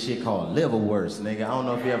to eat this shit called liverwurst, nigga. I don't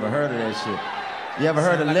know if you ever heard of that shit. You ever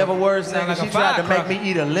heard of liverwurst, nigga? She tried to make me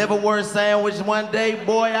eat a liverwurst sandwich one day.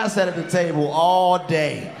 Boy, I sat at the table all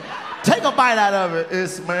day. Take a bite out of it. It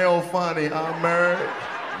smells funny. I'm married.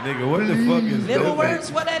 Nigga, what the fuck is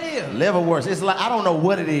liverwurst? What that is? Liverwurst. It's like, I don't know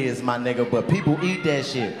what it is, my nigga, but people eat that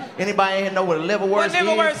shit. Anybody in here know what a liverwurst is? What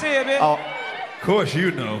liverwurst is, man? Oh. Of course you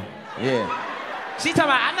know. Yeah. She talking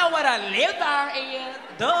about, I know what a liver is.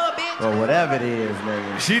 Duh, bitch. Or whatever it is,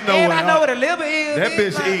 nigga. She know Everybody know what a liver is. That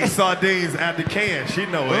bitch eats sardines out the can. She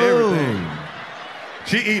know everything.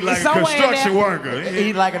 She eat like a construction worker.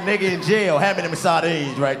 Eat like a nigga in jail. Hand me them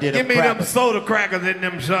sardines right there. Give me them soda crackers and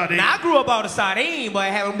them sardines. Now, I grew up on the sardine, but I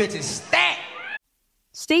have them bitches stacked.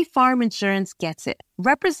 State Farm Insurance gets it.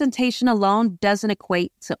 Representation alone doesn't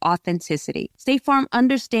equate to authenticity. State Farm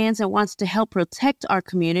understands and wants to help protect our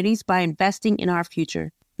communities by investing in our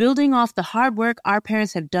future, building off the hard work our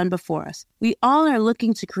parents have done before us. We all are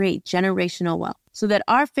looking to create generational wealth so that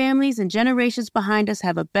our families and generations behind us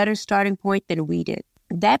have a better starting point than we did.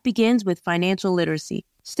 That begins with financial literacy.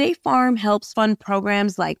 State Farm helps fund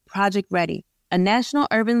programs like Project Ready, a National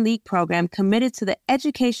Urban League program committed to the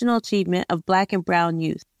educational achievement of Black and Brown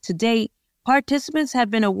youth. To date, participants have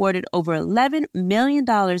been awarded over $11 million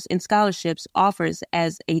in scholarships offers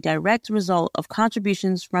as a direct result of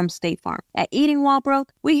contributions from State Farm. At Eating While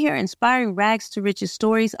Broke, we hear inspiring rags to riches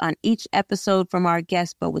stories on each episode from our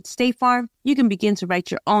guests, but with State Farm, you can begin to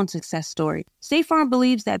write your own success story. State Farm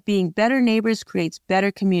believes that being better neighbors creates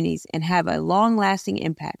better communities and have a long-lasting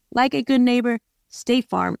impact. Like a good neighbor, State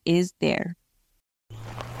Farm is there.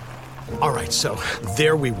 All right, so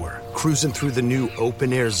there we were, cruising through the new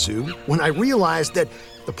open-air zoo, when I realized that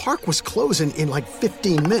the park was closing in like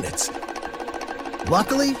 15 minutes.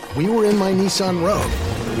 Luckily, we were in my Nissan Rogue.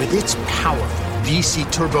 With its powerful VC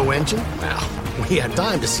turbo engine, well, we had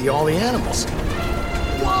time to see all the animals.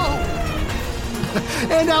 Whoa!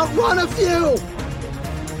 And outrun a few!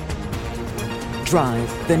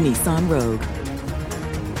 Drive the Nissan Rogue.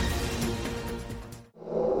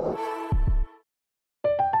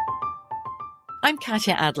 I'm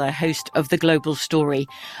Katya Adler, host of The Global Story.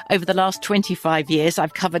 Over the last 25 years,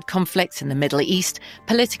 I've covered conflicts in the Middle East,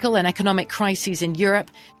 political and economic crises in Europe,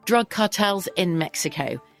 drug cartels in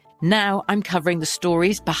Mexico. Now I'm covering the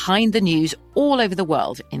stories behind the news all over the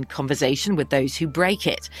world in conversation with those who break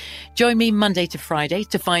it. Join me Monday to Friday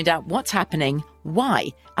to find out what's happening, why,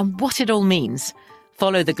 and what it all means.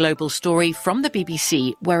 Follow The Global Story from the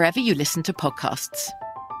BBC wherever you listen to podcasts.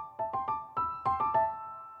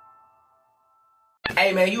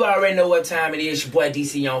 Hey man, you already know what time it is. Your boy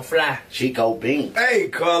DCYoungFly. ChicoBean. Hey,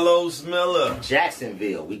 KarlousMiller.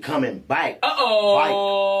 Jacksonville, we coming back.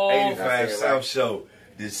 Uh-oh. 85 South Show,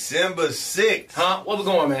 December 6th. Huh? Where we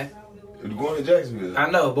going, man? We're going to Jacksonville.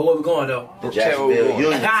 I know, but where we going, though? Jacksonville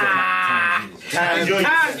Union Times Union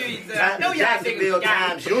Center. Jacksonville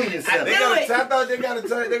Times Union Center. I thought they got a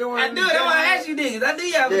time. They I do it. That's why I asked you niggas. I knew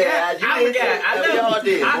y'all forgot. I forgot. I know.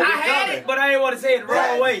 I had it, but I didn't want to say it the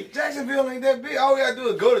wrong way. Jacksonville ain't that big. All we got to do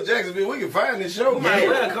is go to Jacksonville. We can find this show.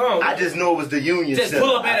 I just know it was the Union Center. Just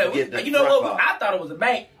pull up at it. You know what? I thought it was a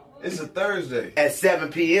bank. It's a Thursday. At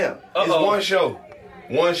 7 p.m. It's one show.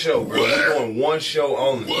 One show, bro. We're doing one show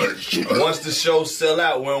only. Once the show sell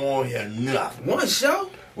out, we don't want to hear nothing. One show?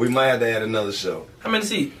 We might have to add another show. How many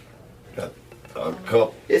seats? A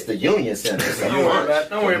couple. It's the Union Center.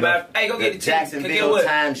 Don't worry about it. Hey, go get the ticket. Jacksonville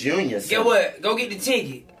Times Union Center. Get what? Go get the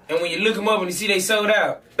ticket. And when you look them up and you see they sold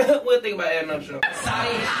out, we'll think about adding another show.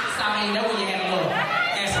 Sorry, know when you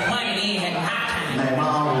had some money, they ain't had no high. Man, my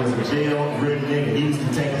uncle was a jail ridden nigga. He used to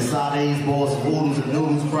take the sardines, boil some oodles and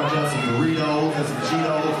noodles, crunch up some Doritos and some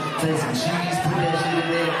Cheetos, take some cheese, put that shit in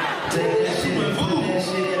there, take that shit and put that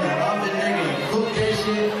shit in the oven, nigga, and cook that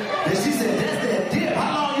shit. And she said, that's that dip.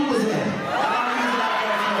 How long you was in?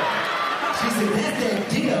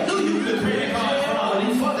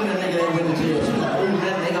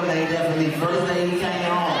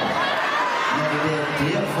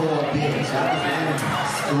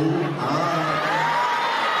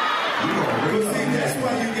 But see, that's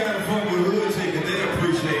why you gotta fuck with hood chick, and they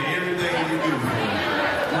appreciate everything you do for them.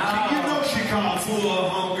 You know she called full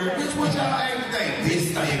of hunger. Bitch, what y'all ain't think? This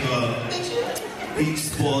nigga, he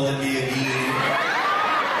spoiling me again.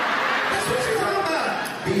 That's what you talking about.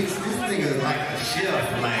 Bitch, this nigga's like a chef,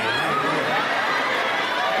 man.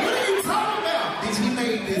 What are you talking about? Bitch, he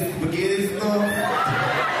made this spaghetti stuff.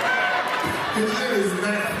 It is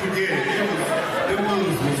not spaghetti. The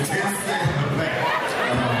noodles was 10 cents a bag.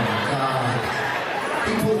 Oh my God.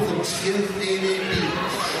 He put some chips in it, bitch.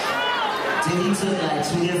 Then he took like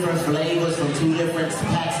 2 different flavors from 2 different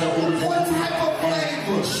packs of oodles. What type of flavor?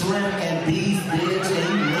 Shrimp and beef, bitch, and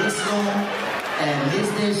he mixed them and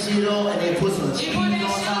mixed that shit on, and they put some cheese on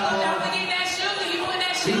top of it.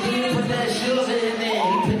 He didn't put that sugar in there.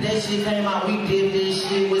 He put that shit, came out, we did this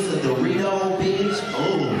shit with some Dorito, bitch.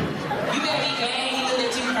 Oh. You better be glad he looked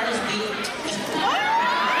at you first, bitch.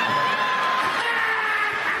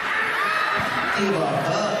 Give a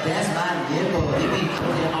fuck, that's my nipple. He be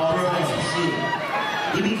cooking all types of shit.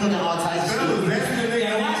 He be cooking all types of shit. That's the nigga.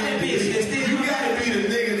 You gotta be the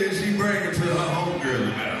nigga that she bringing to her homegirl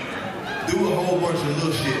about. Do a whole bunch of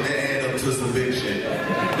little shit that add up to some big shit. Like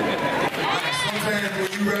sometimes when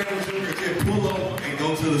you ride with your kid, pull up and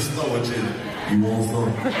go to the store and chill. You want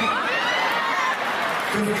some?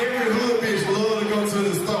 Cause every hood bitch love to go to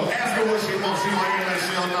the store. Ask her what she wants. She might get like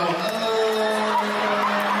she don't know.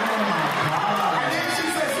 And then she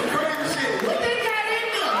say some crazy shit. What they got in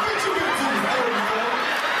there? Bitch, you been to the store before.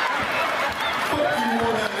 Fuck you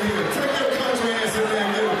want out of here. Take your country ass in there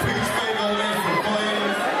and get a peach steak on that for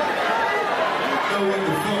flavors. Know what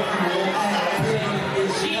the fuck you want.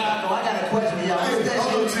 Chicago, I got a question for y'all. Hey,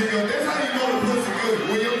 hold on, Chico. That's how you know the pussy good.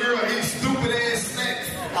 When your girl eats stupid ass snacks.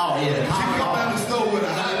 Oh, yeah. She come out the store with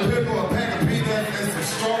a hot pepper, a pack of peanuts, and some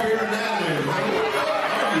strawberry and almonds. Like, what the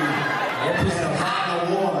fuck are you? They put some hot in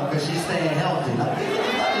the water because she's staying healthy. Like, what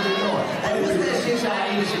the fuck is you doing? Hey, what's that shit y'all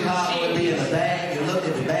eat in Chicago? It be in the bag. You look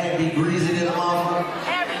at the bag, be greasy in the motherfucker.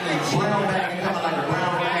 Brown bag, coming like a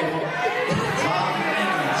brown bag.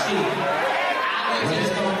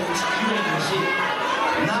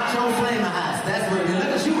 Nacho Flaming Hots. That's what you look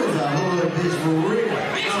at. She was a hood bitch for real.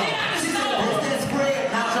 That's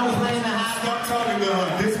spread. Nacho Flaming Hots. Stop talking to her.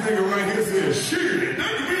 This nigga right here says, shit, they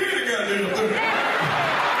can be any goddamn thing.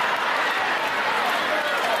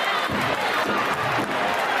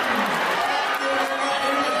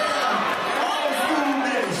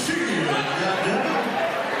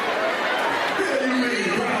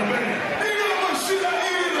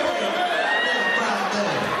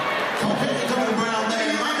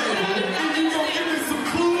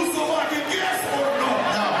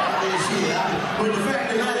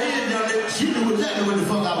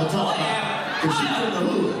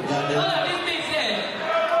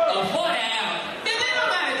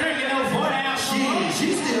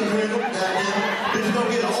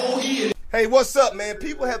 Hey, what's up, man?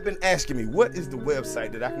 People have been asking me, what is the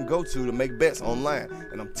website that I can go to make bets online?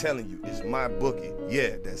 And I'm telling you, it's MyBookie.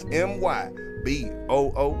 Yeah, that's MyBookie.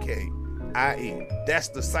 That's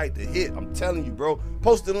the site to hit. I'm telling you, bro.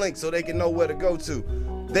 Post the link so they can know where to go to.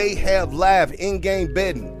 They have live in-game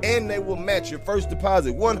betting, and they will match your first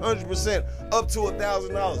deposit 100% up to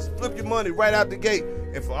 $1,000. Flip your money right out the gate.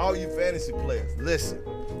 And for all you fantasy players, listen,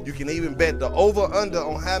 you can even bet the over-under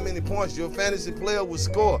on how many points your fantasy player will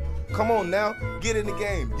score. Come on now, get in the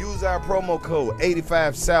game. Use our promo code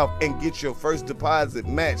 85South and get your first deposit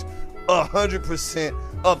match 100%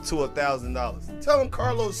 up to $1,000. Tell them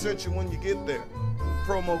Carlos sent you when you get there.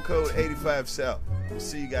 Promo code 85South.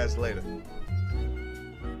 See you guys later.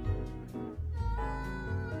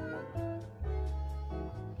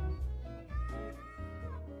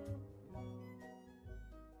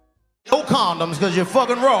 No condoms because you're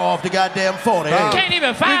fucking raw off the goddamn 40. You can't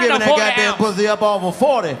even find you a 40 giving that goddamn ounce. pussy up off of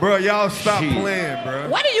 40. Bro, y'all stop playing, bro.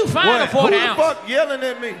 Where do you find a 40 ounce? Who the fuck yelling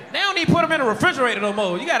at me? They don't even put them in the refrigerator no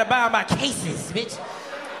more. You gotta buy them by cases, bitch.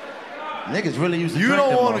 Niggas really used to You drink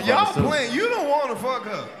don't them want to, y'all motherfuckers, too. playing, you don't want to fuck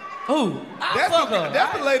her. Who?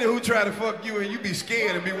 That's the lady who try to fuck you and you be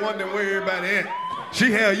scared and be wondering where everybody at.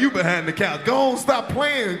 She held you behind the couch. Go on, stop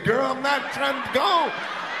playing, girl. I'm not trying to go on.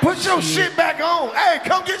 Put your shit back on. Hey,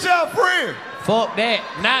 come get your friend. Fuck that.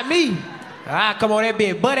 Not me. Come on, that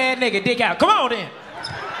big butt ass nigga, dick out. Come on then.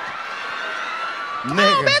 Come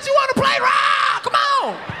on, bitch, you wanna play rock? Come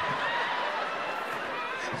on.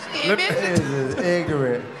 Shit, bitch. This is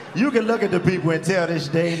ignorant. You can look at the people and tell this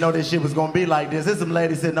they didn't know this shit was gonna be like this. There's some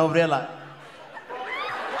lady sitting over there like,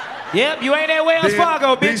 yep, you ain't at Wells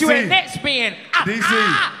Fargo, bitch. You at Net Spin.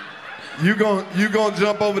 DC, you gon'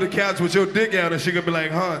 jump over the couch with your dick out and she gonna be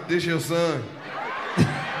like, huh, this your son.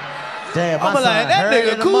 Damn, my I'm son like, that hurry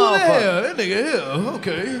nigga in the cool as motherfucker. hell. That nigga here,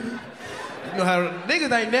 okay. You know how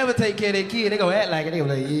niggas ain't never take care of their kid. They gonna act like it. They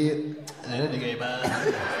gonna be like, yeah, that nigga ain't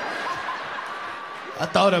mine. I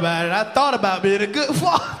thought about it. I thought about being a good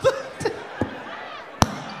father.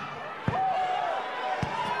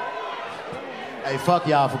 Hey, fuck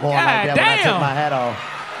y'all for going God like that when I took damn. my hat off.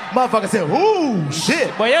 Motherfucker said, ooh,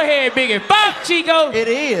 shit. Boy, your head big as fuck, Chico. It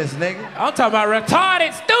is, nigga. I'm talking about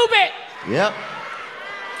retarded, stupid. Yep.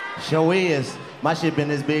 Sure is. My shit been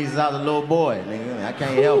this big since I was a little boy, nigga. I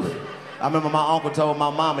can't help it. I remember my uncle told my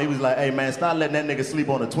mama, he was like, hey, man, stop letting that nigga sleep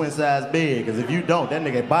on a twin-size bed, because if you don't, that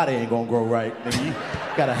nigga body ain't gonna grow right. Nigga, you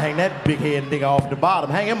gotta hang that big head nigga off the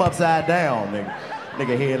bottom. Hang him upside down, nigga.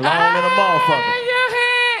 Nigga head long than a motherfucker. Your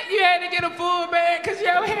head. You had to get a full bed because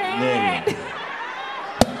your head. Nigga.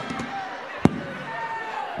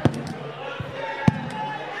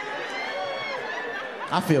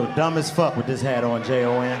 I feel dumb as fuck with this hat on,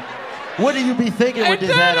 J.O.N. What do you be thinking with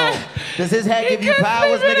this hat on? Does this hat give you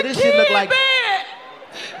powers, nigga? This shit look like...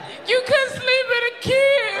 You could sleep in a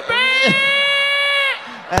kid, man.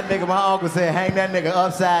 That nigga, my uncle said, hang that nigga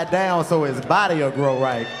upside down so his body will grow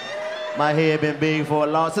right. My head been big for a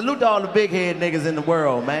long... Salute to all the big head niggas in the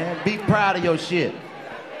world, man. Be proud of your shit.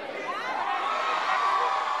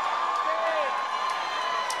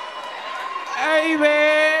 Hey,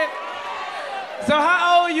 man. So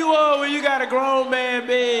how old you are when you got a grown man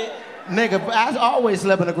bed? Nigga, I always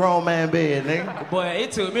slept in a grown man bed, nigga. Boy,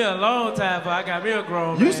 it took me a long time before I got me a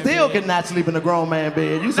grown man You still bed. cannot sleep in a grown man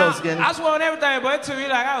bed. You so skinny. I swear on everything, but it took me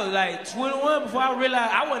like, I was like 21 before I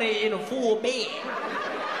realized I wasn't in a full bed.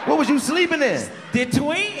 What was you sleeping in? The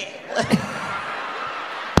twin.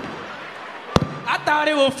 I thought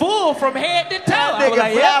it was full from head to toe. That I was nigga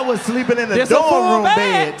like, Fly was sleeping in a this a full dorm room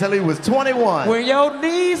bed. bed till he was 21. When your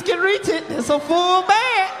knees can reach it, it's a full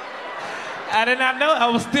bed. I did not know I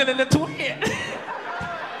was still in the twin.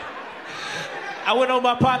 I went over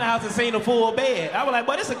my partner's house and seen a full bed. I was like,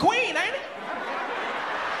 boy, this a queen, ain't it?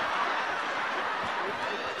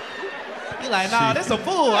 He like, nah, this a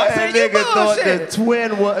fool. I said, you nigga thought bullshit. the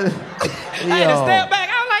twin was... I had to step back.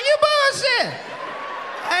 I was like, you bullshit.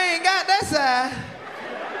 I ain't got that side.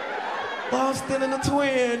 Well, I'm still in the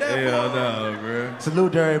twin. Hell no, bro.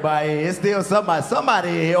 Salute to everybody. It's still somebody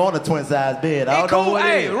in here on a twin size bed. I don't know what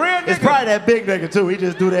it is. Real It's nigga. probably that big nigga too. He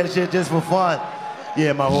just do that shit just for fun.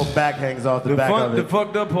 Yeah, my whole back hangs off the back of The it.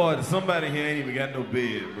 fucked up part is somebody here ain't even got no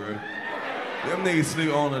bed, bro. Them niggas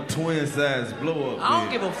sleep on a twin size blow up bed. I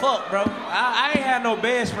don't give a fuck, bro. I ain't had no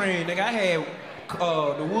bed spring, nigga. I had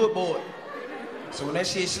the wood board. So when that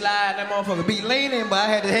shit slide, that motherfucker be leaning, but I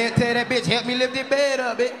had to tell that bitch, help me lift this bed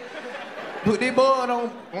up, bitch. Put this board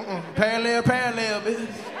on parallel, bitch.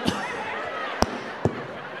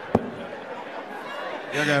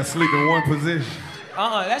 Y'all gotta sleep in one position.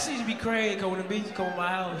 That shit used to be crazy, cause when the bitch come to my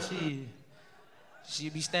house,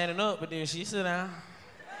 she'd be standing up, but then she sit down.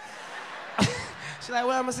 She like,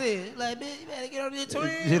 what I'ma say? She like, bitch, you better get on this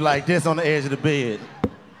twin. She like this on the edge of the bed.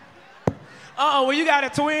 When you got a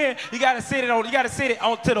twin, you gotta sit it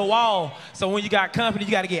onto the wall. So when you got company,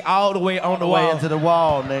 you gotta get all the way on the wall. Way into the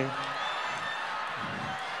wall, nigga.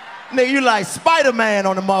 Nigga, you like Spider-Man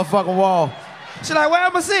on the motherfucking wall. She like, where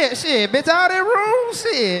I'ma sit? Shit, bitch, all that room,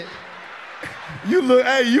 shit.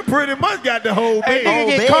 You pretty much got the whole Hey, bed.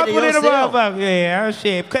 nigga get comfortable in the motherfucker. Yeah,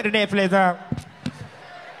 shit, cut the Netflix out.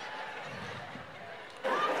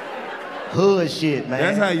 Hood shit, man.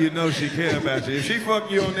 That's how you know she care about you. If she fuck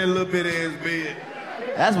you on that little bit ass bed.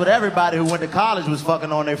 That's what everybody who went to college was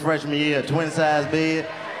fucking on their freshman year, a twin size bed.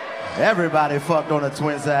 Everybody fucked on a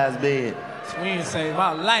twin size bed. Twin saved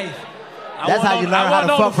my life. That's how you learn how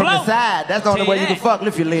to fuck from the side. That's the only way you can fuck.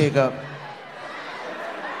 Lift your leg up.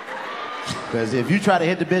 Because if you try to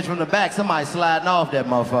hit the bitch from the back, somebody sliding off that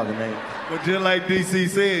motherfucker, nigga. But just like DC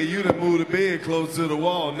said, you done moved the bed close to the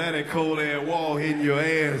wall. Now that cold ass wall hitting your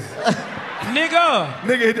ass.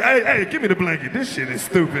 Nigga, hey, give me the blanket. This shit is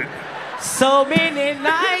stupid. So many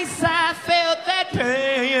nights I felt that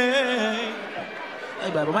pain.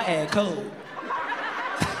 Hey, baby, my ass cold.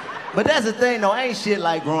 But that's the thing, though. Ain't shit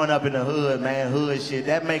like growing up in the hood, man. Hood shit.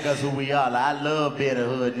 That make us who we are. Like, I love being a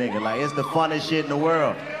hood nigga. Like, it's the funnest shit in the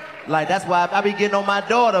world. Like, that's why I be getting on my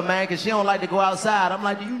daughter, man, because she don't like to go outside. I'm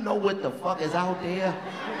like, do you know what the fuck is out there?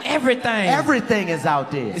 Everything. Everything is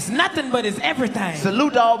out there. It's nothing but it's everything.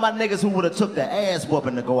 Salute to all my niggas who would have took the ass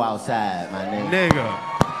whooping to go outside, my nigga.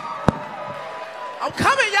 I'm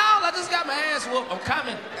coming, y'all. I just got my ass whooped. I'm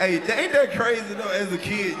coming. Hey, ain't that crazy, though? As a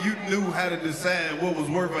kid, you knew how to decide what was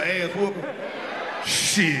worth an ass whooping.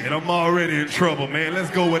 Shit, I'm already in trouble, man. Let's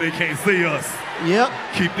go where they can't see us. Yep.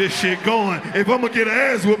 Keep this shit going. If I'm gonna get an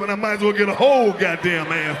ass whooping, I might as well get a whole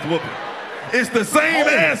goddamn ass whooping. It's the same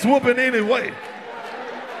ass whooping anyway.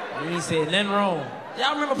 You ain't said nothing wrong.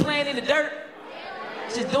 Y'all remember playing in the dirt?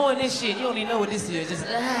 Just doing this shit. You don't even know what this is. Just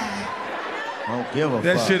Don't give a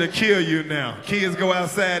That fuck. shit'll kill you now. Kids go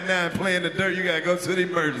outside now and play in the dirt. You gotta go to the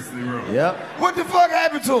emergency room. Yep. What the fuck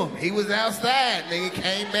happened to him? He was outside, nigga,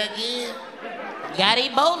 came back in. Got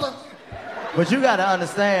Ebola. But you gotta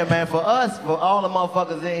understand, man, for us, for all the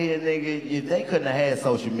motherfuckers in here, nigga, they couldn't have had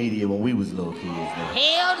social media when we was little kids, nigga.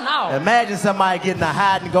 Hell no. Imagine somebody getting a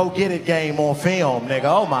hide and go get it game on film, nigga.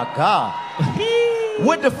 Oh my God.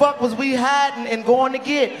 What the fuck was we hiding and going to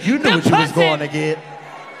get? You knew what you was going to get.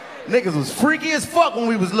 Niggas was freaky as fuck when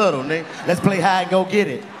we was little, nigga. Let's play hide and go get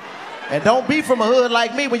it. And don't be from a hood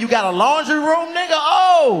like me when you got a laundry room, nigga.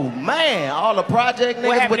 Oh, man. All the project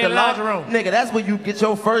niggas with the laundry room. Nigga, that's where you get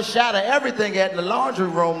your first shot of everything at, in the laundry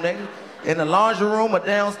room, nigga. In the laundry room or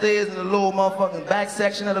downstairs in the little motherfucking back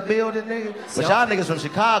section of the building, nigga. But y'all niggas from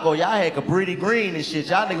Chicago, y'all had Cabrini Green and shit.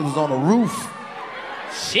 Y'all niggas was on the roof.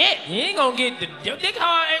 Shit, you ain't gonna get your dick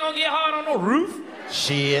hard. Ain't gonna get hard on no roof.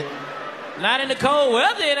 Shit. Not in the cold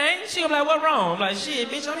weather, it ain't. She gonna be like, what wrong? I'm like, shit,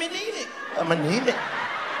 bitch, I'm in need it. I'm in need it.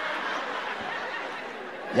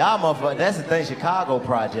 Y'all motherfuckers, that's the thing, Chicago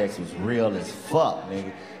projects was real as fuck,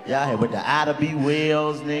 nigga. Y'all had with the Ida B.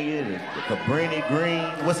 Wells, nigga, the Cabrini Green.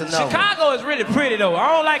 What's the number? Chicago is really pretty, though. I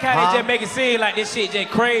don't like how they just make it seem like this shit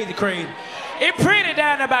just crazy. It pretty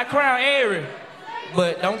down there by Crown area.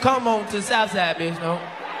 But don't come on to the south side, bitch, no.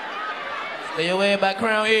 Stay away by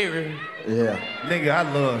Crown area. Yeah. Nigga, I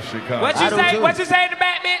love Chicago. What you say? What you say in the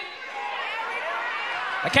back, bitch?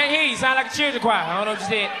 I can't hear you. Sound like a children's choir. I don't know what you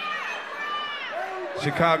said.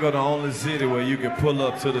 Chicago, the only city where you can pull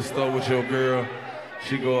up to the store with your girl.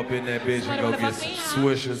 She go up in that bitch and go get some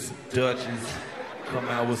Swishers, Dutchess, come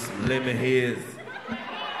out with some lemon heads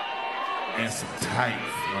and some tights,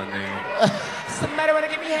 my nigga. Somebody wanna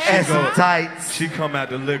give me hands? And some tights. She come out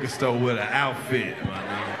the liquor store with an outfit, my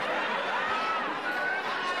nigga.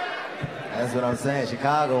 That's what I'm saying,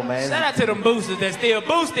 Chicago, man. Shout out to them boosters that still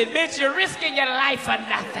boosting, bitch. You're risking your life for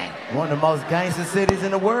nothing. One of the most gangster cities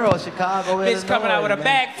in the world, Chicago, Bitch Illinois, coming out with a man.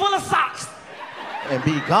 bag full of socks. And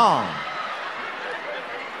be gone.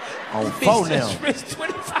 On Bitch phone just now. risked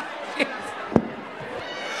 25 years.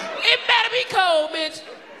 It better be cold, bitch.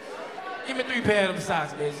 Give me 3 pairs of them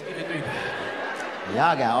socks, bitch. Give me 3 pairs.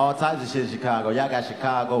 Y'all got all types of shit in Chicago. Y'all got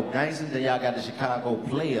Chicago gangsters, and y'all got the Chicago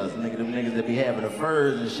players, nigga. Them niggas that be having the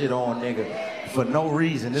furs and shit on, nigga, for no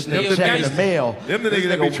reason. This nigga checking the mail. Them the niggas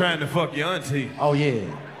that be trying to fuck your auntie. Oh, yeah.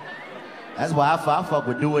 That's why I fuck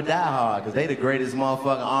with Do or Die Hard, because they the greatest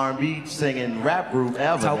motherfucking R&B singing rap group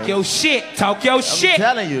ever. Talk your shit. Talk your shit. I'm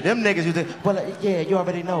telling you, them niggas you think, well, yeah, you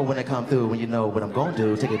already know when they come through, when you know what I'm gonna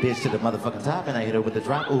do. Take a bitch to the motherfucking top and I hit her with the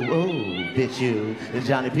drop. Ooh, ooh, bitch, you. Then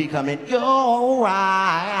Johnny P come in, you're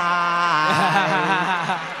right.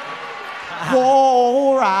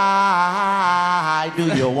 Whoa, right. Do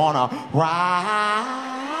you wanna ride?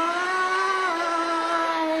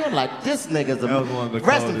 Like, this nigga's a...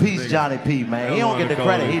 Rest in peace, Johnny P, man. He don't get the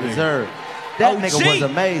credit he deserved. That nigga was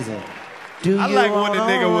amazing. Do I you like when the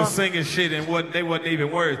nigga wanna- was singing shit and they wasn't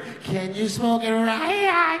even words. Can you smoke it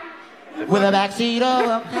right? With a backseat of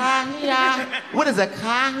a car. What is a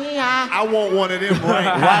car? I want one of them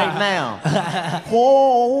right now.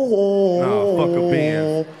 Whoa. No, fuck a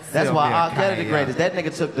Ben. That's Still why be a R. Kelly the Kanye. greatest. That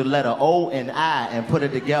nigga took the letter O and I and put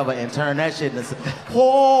it together and turned that shit into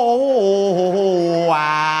whoa,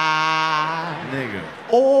 I. Nigga.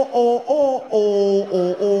 Oh, oh, oh, oh,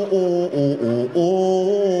 oh, oh, oh,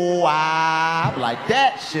 oh, oh, I. Like,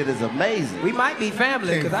 that shit is amazing. We might be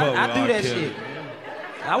family, because I do that shit.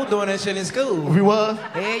 I was doing that shit in school. We was?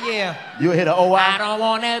 Hell yeah. You hit an OI? I don't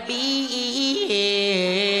wanna be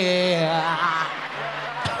here.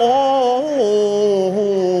 Oh,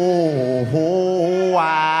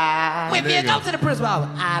 I. When you go to the principal,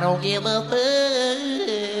 I don't give a fuck.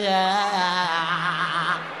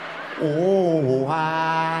 Oh,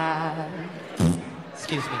 I.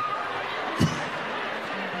 Excuse me.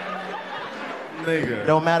 Nigga.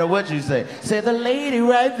 Don't matter what you say. Say the lady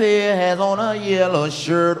right there has on a yellow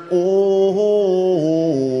shirt. Oh,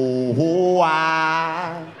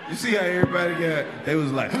 I. You see how everybody got, they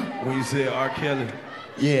was like, when you said R. Kelly.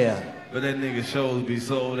 Yeah. But that nigga shows be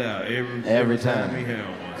sold out every time he had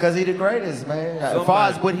one. Because he the greatest, man. As far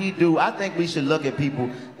as what he do, I think we should look at people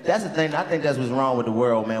That's the thing. I think that's what's wrong with the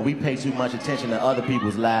world, man. We pay too much attention to other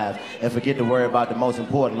people's lives and forget to worry about the most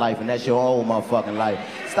important life, and that's your own motherfucking life.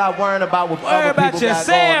 Stop worrying about what other people got going on. Worry about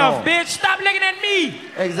yourself, bitch. Stop looking at me.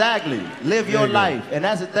 Exactly. Live your life. And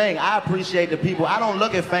that's the thing. I appreciate the people. I don't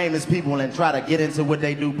look at famous people and try to get into what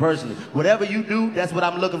they do personally. Whatever you do, that's what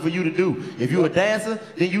I'm looking for you to do. If you a dancer,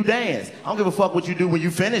 then you dance. I don't give a fuck what you do when you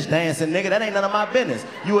finish dancing, nigga. That ain't none of my business.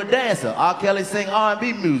 You a dancer. R. Kelly sing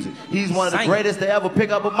R&B music. He's one of the greatest to ever pick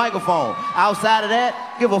up a microphone. Outside of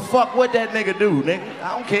that, give a fuck what that nigga do, nigga.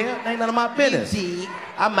 I don't care. It ain't none of my business.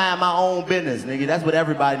 I mind my own business, nigga. That's what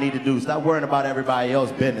everybody need to do. Stop worrying about everybody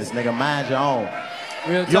else's business, nigga. Mind your own.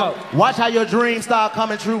 Real talk. Watch how your dreams start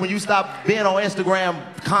coming true when you stop being on Instagram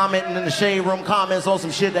commenting in the shade room comments on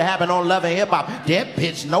some shit that happened on Love and Hip Hop. That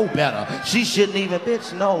bitch know better. She shouldn't even,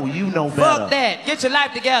 bitch, no, you know better. Fuck that. Get your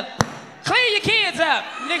life together. Clean your kids up.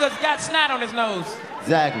 Niggas got snot on his nose.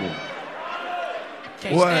 Exactly.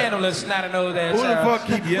 Can't stand on little snotty nose ass. Who the fuck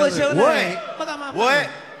keep yelling? What's your name? What?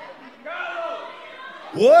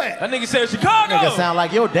 What? That nigga said Chicago. Nigga sound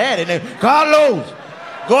like your daddy, nigga. Carlos,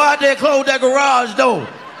 go out there and close that garage door.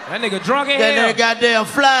 That nigga drunk in Got hell. that goddamn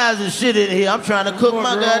flies and shit in here. I'm trying to cook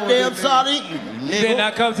my goddamn sardine. He better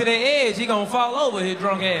not come to the edge. He gonna fall over his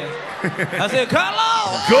drunk ass. I said,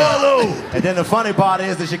 Carlos! Carlos! And then the funny part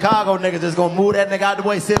is the Chicago niggas just gonna move that nigga out the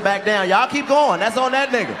way, sit back down. Y'all keep going. That's on that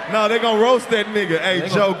nigga. No, they gonna roast that nigga. Hey,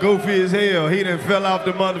 Joe goofy as hell. He done fell off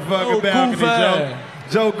the motherfucking balcony, Joe.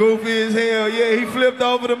 Joe goofy as hell. Yeah, he flipped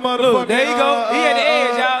over the motherfucking... Look, there you go. He at the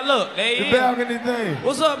edge, y'all. Look, there he the balcony thing.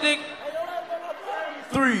 What's up, nigga?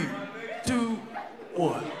 3, 2,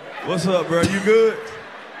 1. What's up, bro? You good?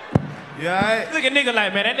 You all right? Look at nigga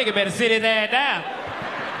like, man, that nigga better sit his ass down.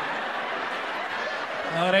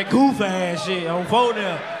 Oh, that goof ass shit on phone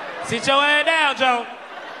there. Sit your ass down, Joe.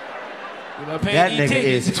 That nigga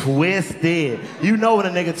is twisted. You know when a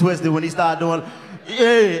nigga twisted when he start doing,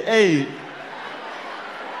 hey.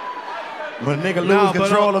 When a nigga lose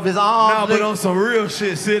control of his arms. Nah, but on some real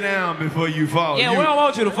shit, sit down before you fall. Yeah, we don't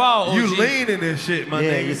want you to fall, OG. You leaning this shit, my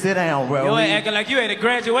nigga. Yeah, you sit down, bro. You ain't acting like you at a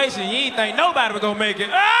graduation. You ain't think nobody was gonna make it.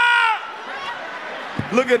 Ah!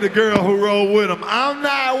 Look at the girl who rolled with him. I'm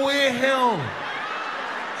not with him.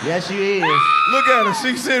 Yes, she is. Look at her.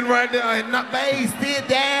 She's sitting right there. And not, babe, sit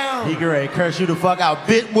down. He ready to curse you the fuck out.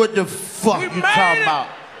 Bitch, what the fuck you talking about?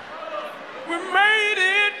 We made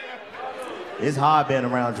it. It's hard being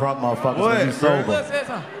around drunk motherfuckers when you sober.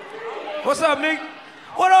 What's up, Nick?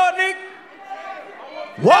 What up, Nick?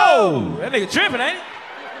 Whoa! That nigga tripping, ain't he?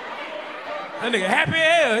 That nigga happy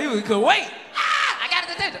as hell. He couldn't wait. I got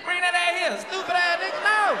his attention. Bring that ass here. Stupid ass nigga,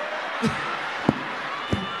 no.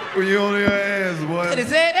 When you on your ass, boy. Could have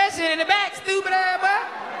said that shit in the back, stupid ass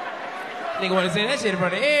boy. Nigga want to say that shit in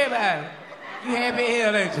front of everybody. You happy as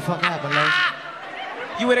hell, ain't you? What the fuck happened, Los?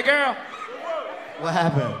 You with a girl? What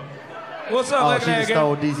happened? What's up, oh, looking she at just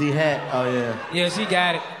girl? stole DC hat. Oh, yeah. Yeah, she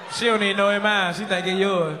got it. She don't even know it mine. She think it's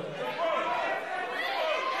yours.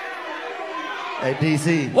 Hey,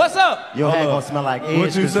 DC. What's up? Your hat gonna smell like edge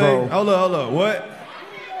What you control. say? Hold up. What?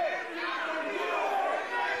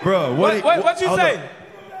 Bro, what you say?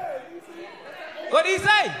 What did he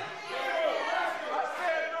say?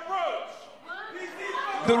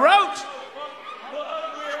 The roach.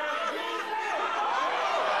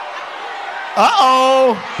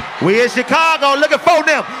 Uh-oh. We in Chicago. Look at phone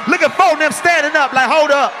them. Look at phone them standing up like,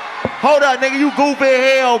 hold up. Hold up, nigga. You goofy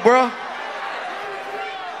as hell, bro.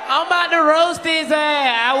 I'm about to roast his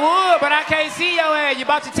ass. I would, but I can't see your ass. You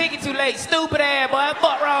bought your ticket too late. Stupid ass, boy.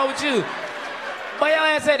 Fuck wrong with you? Boy, your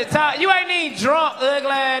ass at the top. You ain't even drunk,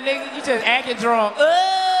 ugly ass nigga. You just acting drunk.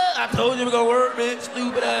 I told you we gonna work, bitch.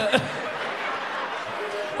 Stupid ass.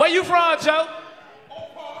 Where you from, Joe?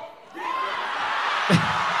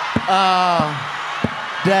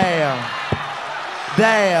 Damn.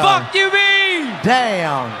 Fuck you mean?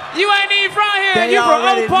 Damn. You ain't even from here. They You from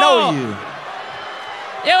already Oak Park. know you.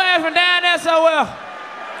 Your ass from down there so well.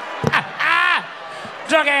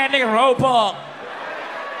 Drunk ass nigga from Oak Park.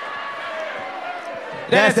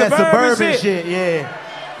 That's that suburban shit, yeah.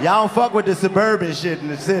 Y'all don't fuck with the suburban shit in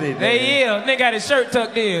the city. They is. Nigga got his shirt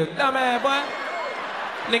tucked in. Dumb ass boy.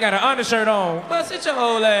 Nigga got an undershirt on. But sit your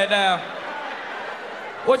old ass down.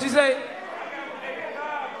 What you say?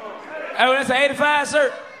 Oh, that's an 85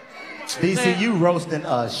 shirt. DCU roasting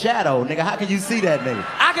a shadow, nigga. How can you see that nigga?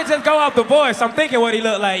 I can just go off the voice. I'm thinking what he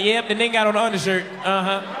look like. Yep, the nigga got on the undershirt.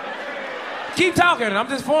 Keep talking. I'm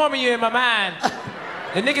just forming you in my mind.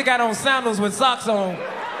 The nigga got on sandals with socks on.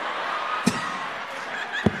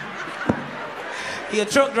 He a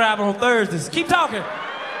truck driver on Thursdays. Keep talking.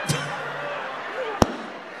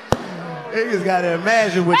 Niggas gotta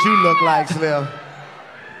imagine what you look like, Slim.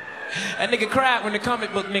 That nigga cried when the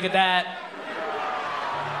comic book nigga died.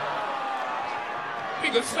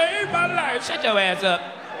 Nigga saved my life. Shut your ass up.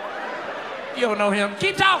 You don't know him.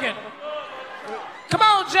 Keep talking. Come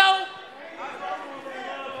on, Joe.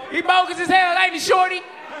 He bogus as hell, ain't he, shorty?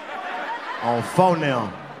 On phone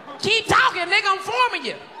now. Keep talking, nigga. I'm forming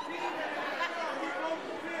you.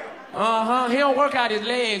 Uh-huh. He don't work out his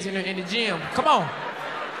legs in the gym. Come on.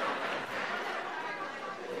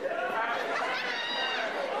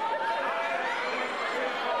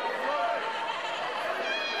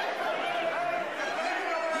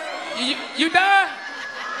 You done?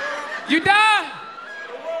 You done?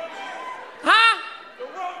 Huh?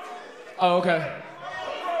 Oh, okay.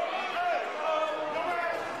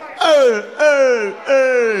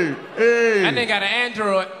 Hey. That nigga got an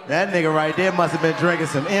Android. That nigga right there must have been drinking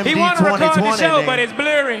some MD 2020. He want to record the show, but it's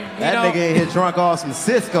blurry. That nigga ain't here drunk off some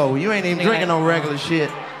Cisco. You ain't even drinking no regular shit.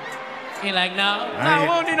 He like, no, we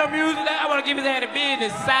don't need no music. I want to give his head a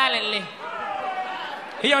business silently.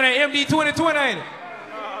 He on that MD 2020, ain't it?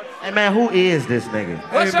 Hey man, who is this nigga?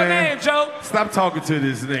 What's your name, Joe? Stop talking to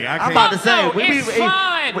this nigga. I'm about to say, it's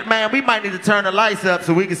fine. Man, we might need to turn the lights up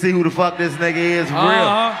so we can see who the fuck this nigga is for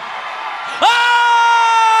real.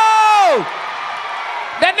 Oh!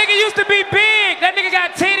 That nigga used to be big. That nigga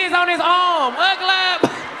got titties on his arm. Ugly.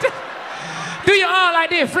 Do your arm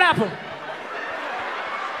like this, flap him.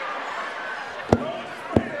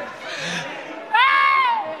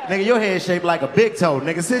 Nigga, your head shaped like a big toe.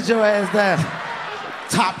 Nigga, sit your ass down.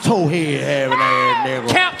 Top toe head having ass, nigga.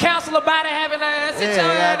 Camp counselor body having ass. Sit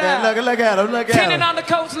your ass down. Look at him, look at him. Tenant on the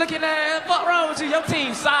coach looking ass. What wrong with you? Your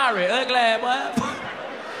team sorry. Ugly, boy.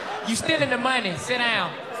 You stealing the money. Sit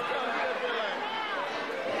down.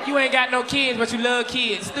 You ain't got no kids, but you love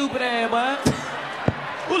kids. Stupid ass, boy.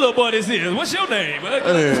 Who little boy this is? What's your name?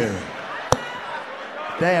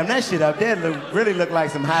 Damn, that shit up there really look like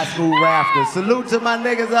some high school rafters. Salute to my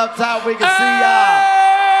niggas up top. We can see y'all.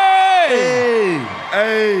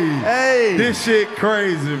 Hey. This shit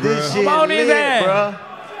crazy, bro. This shit lit, bro.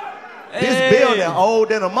 This building old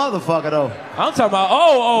than a motherfucker, though. I'm talking about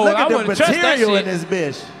old. Look at I the wouldn't trust that material shit. in this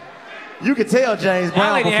bitch. You can tell James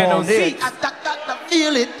Brown performed it. I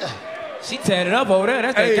feel it. She tatted it up over there.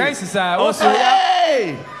 That's that gangster side. What's up?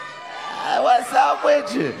 Hey! What's up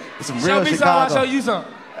with you? Some real Show me Chicago. something, I'll show you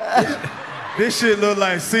something. This shit look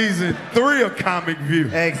like season 3 of Comic View.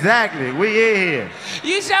 Exactly. We in here.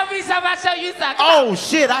 You show me something, I'll show you something. Oh,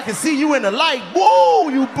 shit. I can see you in the light. Whoa,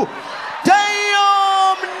 you...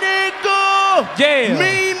 Damn, nigga. Yeah.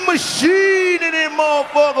 Mean machine in that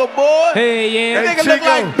motherfucker, boy. Hey, yeah. That nigga look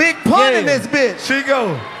like Big Pun in this bitch.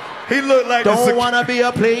 Chico, he look like Don't wanna be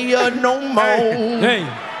a player no more.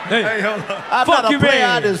 Hey, hold on. I'm not a player,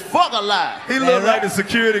 I just fuck a lot. He look like the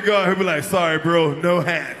security guard who be like, sorry, bro, no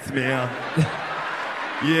hats, man.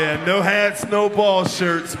 Yeah, no hats, no ball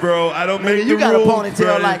shirts, bro. I don't make the rules, you got a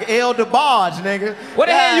ponytail bro. like El DeBarge, nigga. What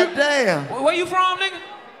the hell you? Damn. Where you from, nigga?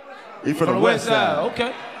 He from the west side.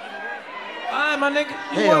 Okay. All right, my nigga.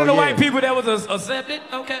 You Hell one of the yeah. white people that was accepted?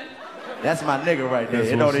 Okay. That's my nigga right there.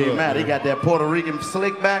 That's It don't what's even up, matter. man. He got that Puerto Rican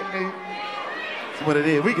slick back, nigga. That's what it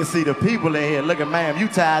is. We can see the people in here. Look at ma'am, you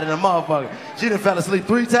tired in the motherfucker. She done fell asleep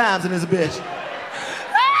 3 times in this bitch.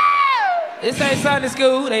 This ain't Sunday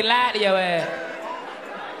school. They lied to your ass.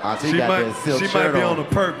 She got that silk She shirt might be on on. the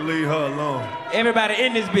perk, leave her alone. Everybody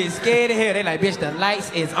in this bitch scared to hell. They like, bitch, the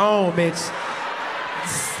lights is on, bitch.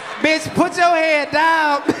 Bitch, put your head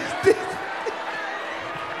down.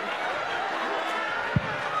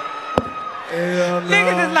 Hell no.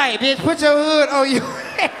 Niggas is like, bitch, put your hood on you.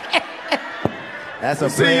 That's a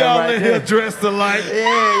See plan y'all right in there. here dressed alike.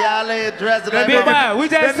 Yeah, y'all in here dressed alike. Big boy, we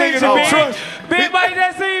just seen you, don't bitch. trust. Big boy,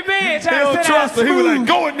 just seen bitch. He don't trust her. He was like,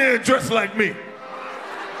 go in there and dress like me.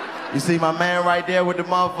 You see my man right there with the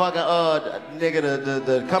motherfucking nigga,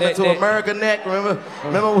 the coming to America neck.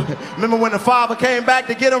 Remember when the father came back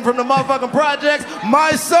to get him from the motherfucking projects?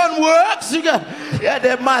 My son works. You got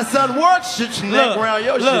that my son works shit neck around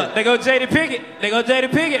your Look, shit. they go J.D. Pickett. They go J.D.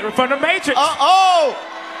 Pickett from the Matrix.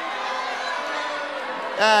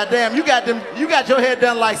 Damn, you got your head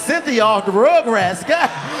done like Cynthia off the Rugrats. God.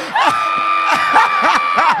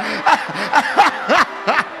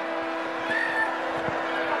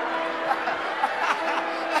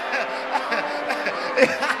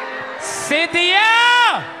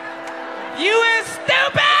 Cynthia! You is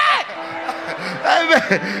stupid! Hey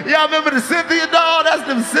man, y'all remember the Cynthia doll? That's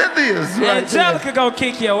them Cynthias right Angelica gonna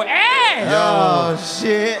kick your ass! Oh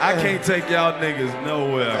shit. I can't take y'all niggas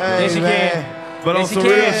nowhere, bro. Yes, you can. But on Yes,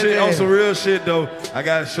 some you real can. shit, though, I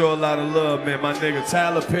gotta show a lot of love, man. My nigga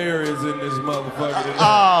Tyler Perry is in this motherfucker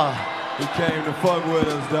tonight. He came to fuck with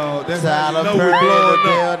us, dog. That's how Tyler you know we're Perry blowing in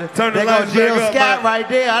the up. building. Turn the They go lights Jill back up, Scott man. right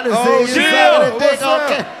there. I done Oh, seen you Jill, sucking the dick. what's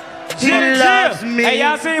Okay. up? She loves me. Hey,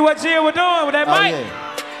 y'all see what Jill was doing with that mic?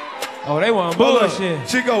 Yeah. Oh, they want Hold bullshit. up.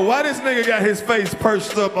 Chico, why this nigga got his face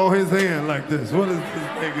perched up on his hand like this? What is this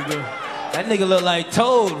nigga doing? That nigga look like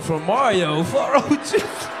Toad from Mario. What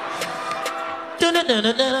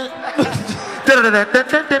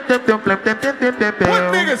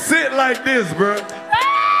nigga sit like this, bro?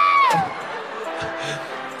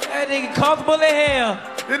 That nigga comfortable in hell.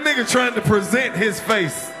 This nigga trying to present his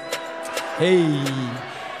face. Hey,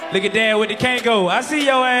 look at that with the Kango. I see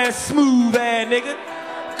your ass, smooth ass nigga.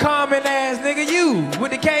 Common ass nigga, you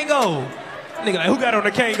with the Kango. Nigga like, who got on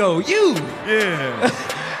the Kango? You. Yeah.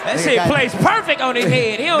 That shit plays perfect on his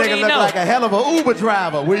head. He don't Nigga even look know. like a hell of a Uber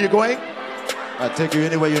driver. Where you going? I'll take you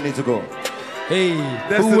anywhere you need to go. Hey,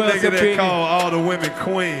 That's who the else nigga up that in call all the women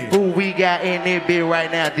queen. Who we got in there bit right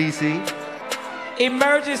now, DC?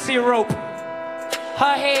 Emergency rope.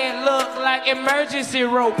 Her head look like emergency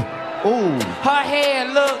rope. Ooh. Her head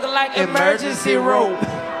look like emergency rope.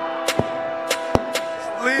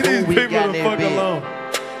 Leave these we people got the in fuck bed? alone.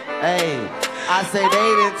 Hey, I say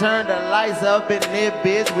they didn't turn the lights up in this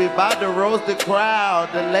bitch. We about to roast the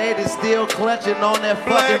crowd. The lady's still clutching on that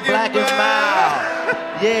fucking black and mild.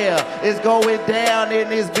 Yeah, it's going down in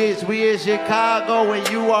this bitch. We in Chicago and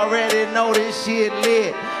you already know this shit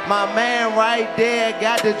lit. My man right there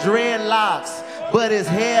got the dreadlocks, but his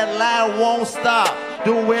hairline won't stop.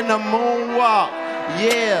 Doing the moonwalk.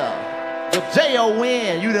 Yeah. The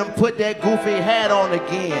J-O-N, you done put that goofy hat on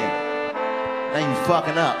again. Now you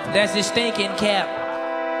fucking up. That's his stinking cap.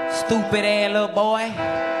 Stupid ass little boy.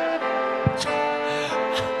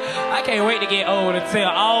 I can't wait to get old and tell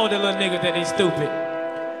all the little niggas that they stupid.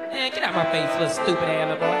 Man, get out my face, little stupid ass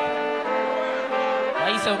little boy. Why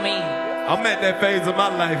you so mean? I'm at that phase of my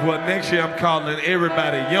life where next year I'm calling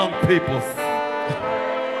everybody young people.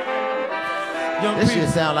 This shit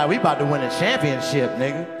sound like we about to win a championship,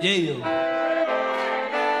 nigga. Yeah.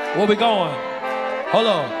 Where we going? Hold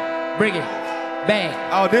on. Bring it. Bang.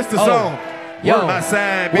 Oh, this the song. Yo. Work my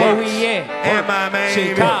side, bitch. Where we at? And my main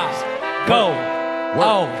Chicago.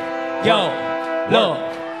 Oh. Yo. Look.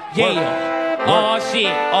 Yeah. Oh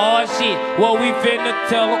shit. Oh shit. What we finna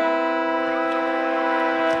tell them?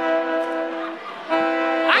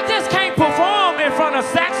 I just can't perform in front of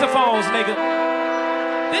saxophones, nigga.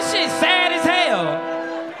 This shit sad as hell.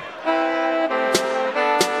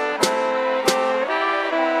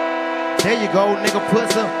 There you go, nigga,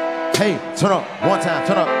 pussy. Hey, turn up. One time,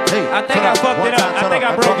 turn up. Hey, I think I fucked it up. I think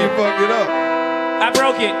I broke it. You fucked it up. I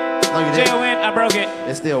broke it. No, you didn't. J-O-N, I broke it.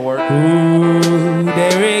 It still works. Ooh,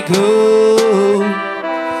 there it goes. Ooh,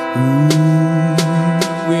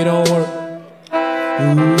 it don't work.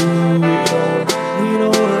 Ooh, it don't work. It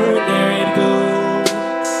don't work. There it goes.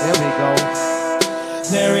 There we go.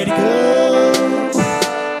 There it goes.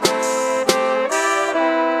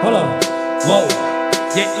 Hold on. Whoa.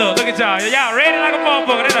 Yeah, look at y'all. Y'all ready like a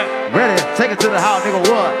motherfucker. Ready? Take it to the house, nigga.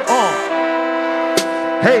 What?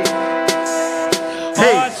 Hey.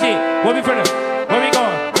 Hey. Oh shit. Where we going? Where we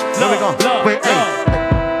going? Wait, hey.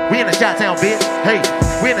 We in the Chi-Town, bitch. Hey.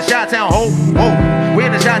 We in the Chi-Town, ho. Whoa. We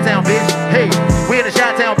in the Chi-Town, bitch. Hey. We in the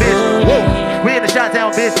Chi-Town, bitch. Whoa. We in the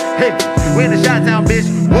Chi-Town, bitch. Hey. We in the Chi-Town, bitch.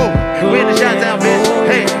 Whoa. We in the Chi-Town, bitch.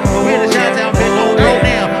 Hey. We in the Chi-Town, bitch. On bro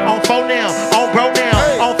now. On phone now. On bro now.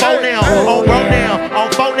 On phone now. On bro now. On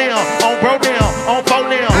phone now. On bro now. On phone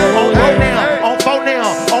now. On bro now. On phone now.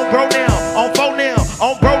 On bro now. On phone now.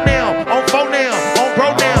 On bro now. On phone now. On bro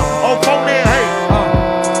now. On phone now. Hey.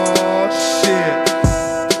 Oh shit.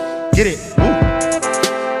 Get it.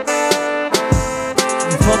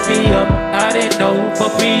 He fucked me up. I didn't know.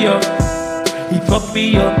 Fuck me up. He fucked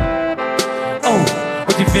me up. Oh,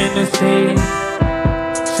 what you finna say?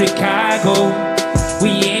 Chicago. We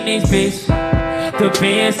in this bitch. The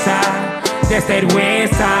best side. That's that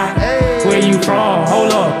west side. Hey. Where you from?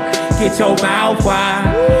 Hold up. Get your mouth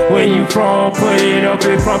wide. Where you from? Put it up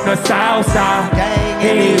in from the south side. Gang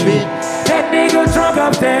in this bitch. That nigga drunk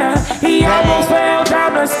up there. He almost fell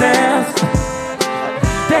down the stairs.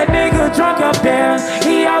 That nigga drunk up there.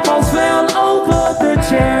 He almost fell over the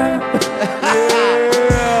chair.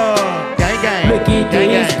 Gang, gang. Look at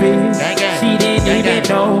this bitch. Gang, gang. She didn't even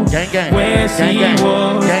know Gang, gang. where she Gang, gang.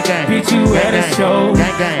 was. Gang, gang. Bitch, you Gang, at a gang. show.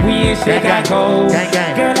 Gang, gang. We in Chicago. Gang,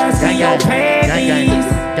 gang. Girl, I see Gang, your gang. panties.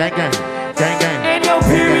 Gang, gang. Gang, gang. And your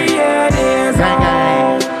period is Gang, on.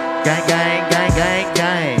 gang. Gang, gang, gang, gang,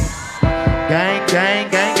 gang. Gang, gang,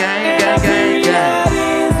 gang, gang, And gang, your gang, gang. period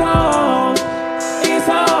is on. It's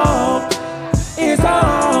on. It's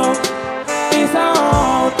on. It's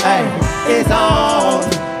on. Hey, it's on.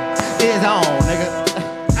 It's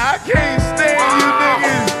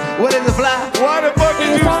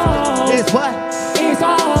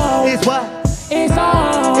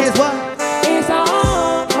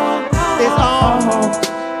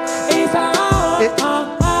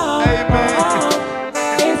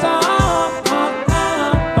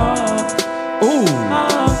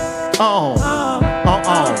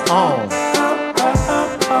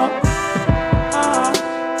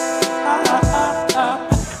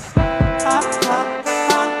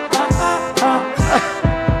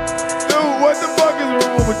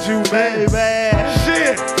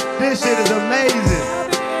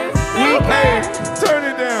Turn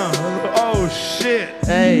it down. Oh shit.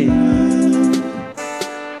 Hey.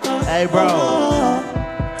 Hey, bro.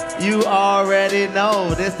 You already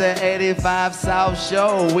know this the 85 South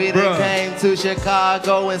Show. We done came to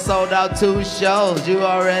Chicago and sold out 2 shows. You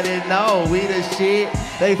already know we the shit.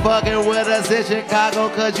 They fucking with us in Chicago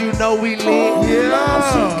cause you know we lit. We love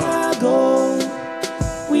Chicago.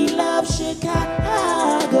 We love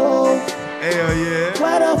Chicago. Hell yeah.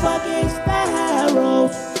 Where the fuck is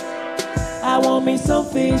Sparrows? I want me some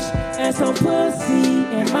fish and some pussy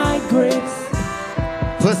in my grits.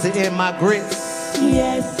 Pussy in my grits.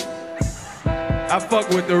 Yes. I fuck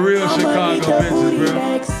with the real I'ma Chicago eat the bitches, booty bro.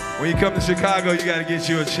 legs. When you come to Chicago, you gotta get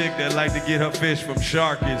you a chick that like to get her fish from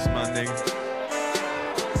Sharky's, my nigga.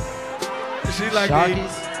 She like to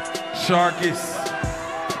eat Sharky's.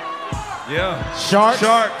 Yeah. Sharks?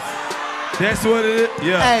 Sharks. That's what it is.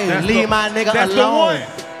 Yeah. Hey, that's leave my nigga that's alone. The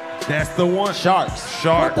one. That's the one. Sharks.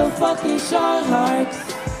 Sharks. What the fuck is sharks?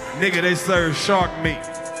 Nigga, they serve shark meat.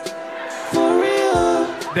 For real?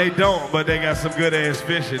 They don't, but they got some good ass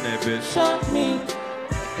fish in that bitch. Shark meat.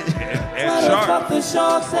 And Where the shark. fuck the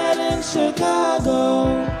sharks at in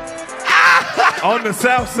Chicago? On the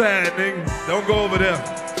south side, nigga. Don't go over there.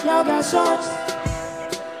 Y'all got sharks?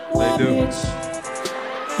 Where, do. bitch?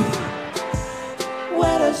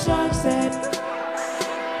 Where the sharks at?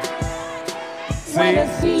 Where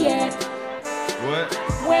the sea at? What?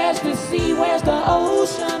 Where's the sea? Where's the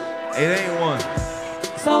ocean? It ain't one.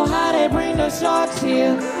 So how they bring the sharks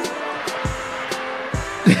here?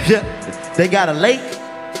 They got a lake.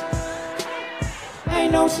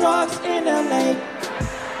 Ain't no sharks in the lake.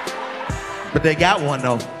 But they got one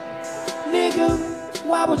though. Nigga,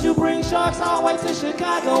 why would you bring sharks all the way to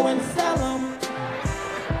Chicago and sell them?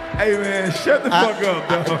 Hey man, shut the fuck up,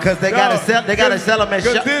 dog. Because they gotta sell. They gotta sell them at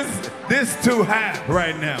Cause this too high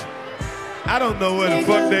right now. I don't know where the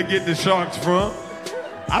fuck they get the sharks from.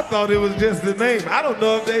 I thought it was just the name. I don't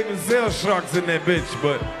know if they even sell sharks in that bitch,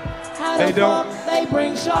 but How they the don't. fuck they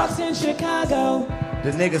bring sharks in Chicago?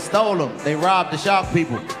 The niggas stole them. They robbed the shark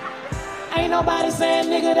people. Ain't nobody saying,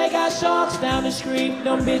 nigga, they got sharks down the street.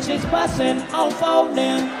 Them bitches bustin' on phone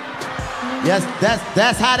them. Yes,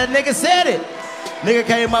 that's how the nigga said it. Nigga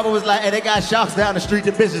came up and was like, hey, they got sharks down the street.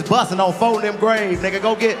 The bitches busting on phone them grave. Nigga,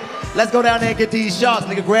 let's go down there and get these sharks.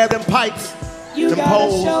 Nigga, grab them pipes. You them gotta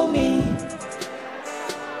poles. show me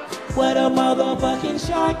what a motherfucking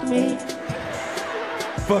shark mean.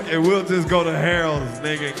 Fuck it, we'll just go to Harold's,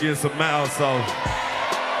 nigga, and get some mild sauce.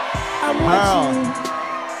 I'm Harold. with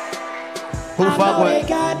you. Who I fuck know with? they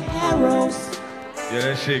got arrows. Yeah,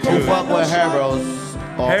 that shit Who good. fuck with Harold's?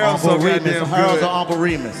 Or Harold's Uncle so Remus? goddamn Harold's good. or Uncle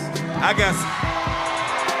Remus? I got.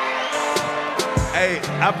 Hey,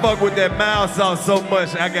 I fuck with that mild sauce so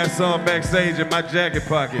much. I got some backstage in my jacket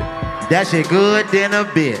pocket. That shit good than a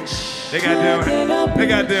bitch. They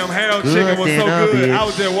got damn Harold Good chicken was so than a good. bitch. I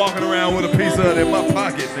was there walking around with a piece of it in my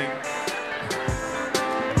pocket, nigga.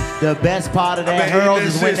 The best part of that I've been Harold's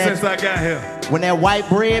eating is that when shit since I got here. when that white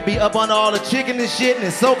bread be up on all the chicken and shit and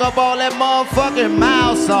it soak up all that motherfucking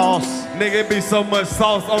mild sauce. Nigga, it be so much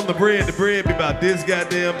sauce on the bread be about this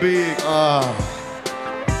goddamn big.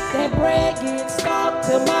 That bread gets stuck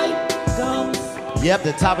to my gums. Yep,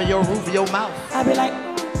 the top of your roof of your mouth. I be like,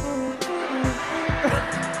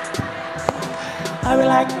 I be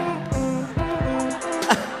like,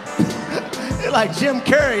 You're like Jim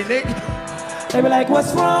Carrey, nigga. they be like,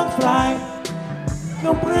 what's wrong, Fly?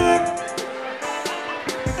 No bread.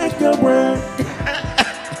 Extra bread.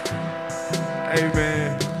 Hey,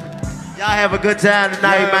 man. Y'all have a good time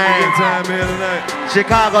tonight, Y'all man. have a good time here tonight.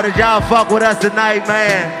 Chicago, did y'all fuck with us tonight,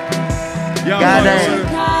 man? Y'all Goddamn.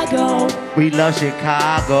 Chicago. We love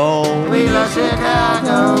Chicago. We love Chicago.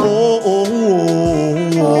 Oh, oh,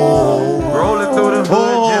 oh, oh. Rolling through the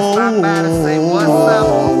hood, just stop by to say what's up.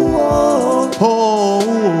 Oh,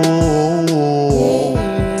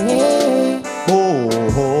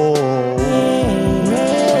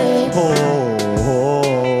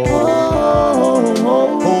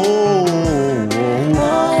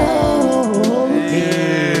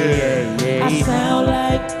 I sound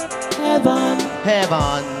like heaven.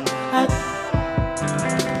 Heaven.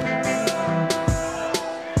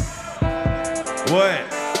 What?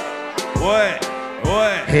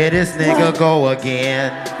 Here this nigga go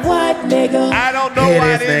again. What, nigga? I don't know Here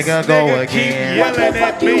why this this nigga go nigga again. keep yelling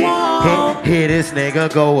at me. Here this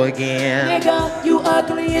nigga go again. Nigga, you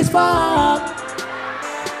ugly as fuck.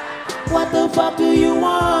 What the fuck do you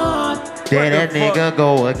want? There that nigga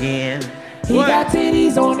go again. He got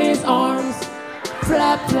titties on his arms.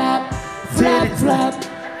 Flap, flap, flap, flap.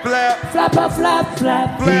 Flap, flapper, flap,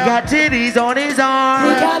 flap. He got titties on his He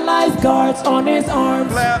arms. got lifeguards on his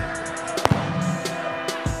arms. Flap.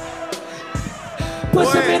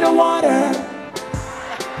 Push him in the water.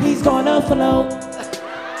 He's gonna float.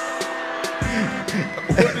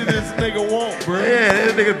 What did this nigga want, bro? Yeah,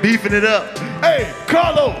 this nigga beefing it up. Hey,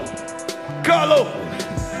 Carlos!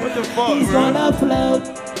 What the fuck, He's bro? gonna float.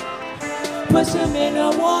 Push him in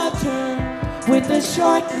the water with the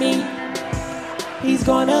shark meat. He's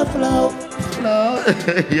gonna float.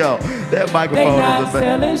 Yo, that They microphone not is a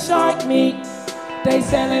selling shark meat. They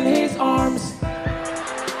selling his arms.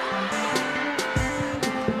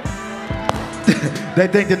 They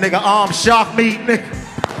think the nigga arm shark meat, nigga.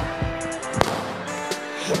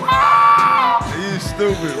 You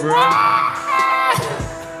stupid, bro.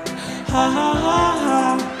 Ha ha ha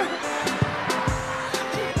ha.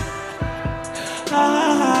 Ha ha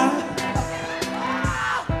ha.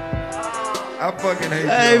 I fucking hate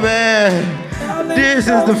Hey, y'all. man. This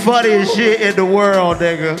is the funniest shit in the world,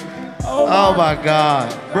 nigga. Oh my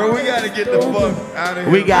God. Bro, we gotta get the fuck out of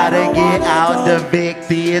here. We gotta get out the big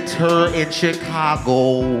theater in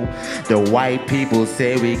Chicago. The white people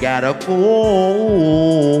say we gotta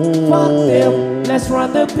go. Fuck them. Let's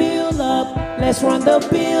run the bill up. Let's run the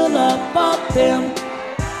bill up. Fuck them.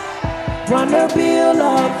 Run the bill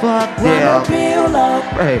up. Fuck Run them. the bill up.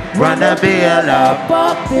 Hey, run the bill up.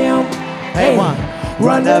 Fuck them. Hey, one.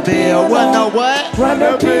 Run the bill. Run the what? Run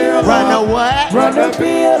the bill up. Run the what? Run the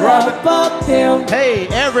bill up. Fuck them. Hey,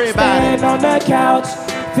 everybody. Stand on the couch.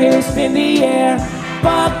 Fist in the air.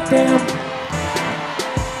 Fuck them.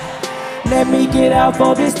 Let me get out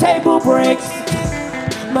for this table breaks.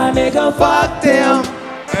 My nigga, fuck them.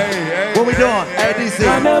 What we doing? Hey, DC.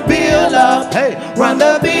 Run the bill up. Hey, Run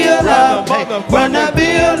the bill up. Hey, Run the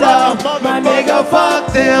bill up. My nigga,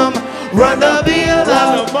 fuck them. Run the bill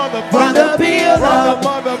up. Run the bill up.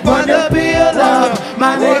 Run the bill up.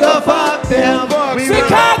 My nigga, fuck them.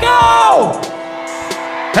 Chicago!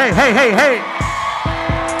 Hey, hey, hey, hey.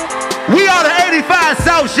 We are the 85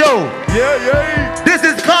 South Show. Yeah. This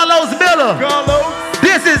is KarlousMiller.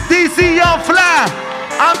 This is DCYoungFly.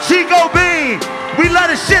 I'm ChicoBean. We love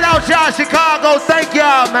the shit out y'all, Chicago. Thank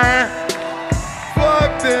y'all, man.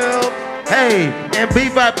 Fuck them. Hey, and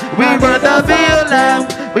bebop, we run the bill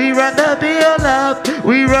up. We run the bill up.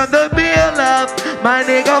 We run the bill up. My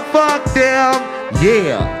nigga, fuck them.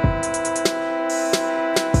 Yeah.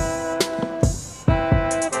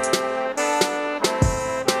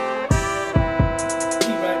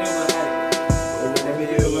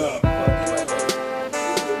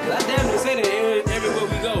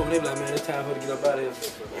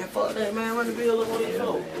 Man, fuck that, man. Run the bill up on your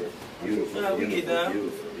phone. Beautiful. Nah, we get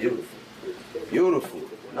down. Beautiful.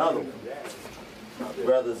 Another one. My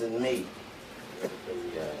brothers and me.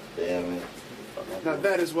 God damn it. Now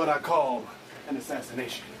that is what I call an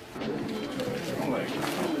assassination.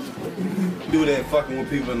 Do that fucking with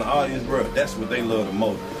people in the audience, bro. That's what they love the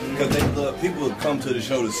most. Because they love people to come to the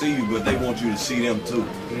show to see you, but they want you to see them too.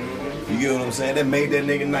 You get what I'm saying? That made that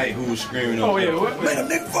nigga night who was screaming on yeah, what? Man, that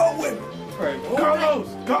nigga fuck with me. Right. Carlos!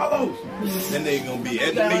 That nigga gonna be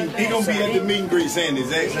at the meet. He gonna be at the meet and greet saying the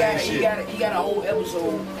exact same shit. He got a whole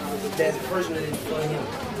episode that's personally for him.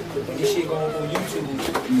 When this shit going on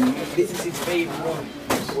YouTube, this is his favorite one.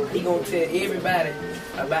 He gonna tell everybody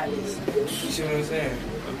about this. You see what I'm saying?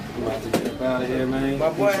 I'm about to get up out of here, man. My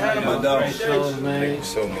boy Hannah, my dog. Shows, man. Thank you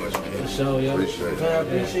so much, man. For sure, yo. Appreciate it. Man, I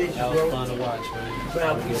appreciate you, That bro. was fun to watch, man. Man, I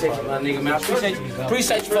appreciate you, my nigga, man. I appreciate you.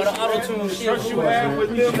 Appreciate you for the auto-tune shit. Trust you have with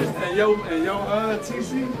them and your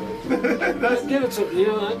TC? Let's give it to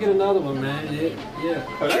I'll get another one, man. Yeah.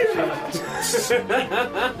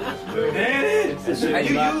 And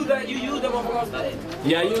you use that motherfucker on stage?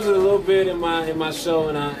 Yeah, I use it a little bit in my show,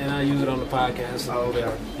 and I use it on the podcast. Oh,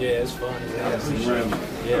 yeah, it's fun.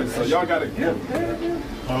 Yeah, so y'all got to give.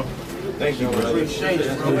 Thank you, brother. Appreciate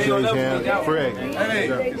it, bro. We don't know what we got. Fred. Hey.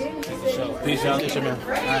 Peace, y'all. Get your man.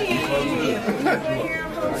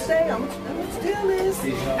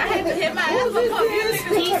 I had to hit my elbow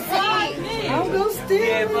I'm gonna steal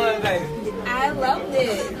it. I loved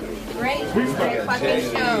it. Great fucking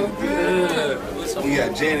show. We got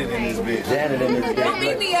Janet in this bitch. Don't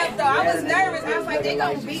beat me up though. I was nervous. I was like, they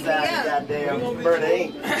gonna beat me up. Goddamn burn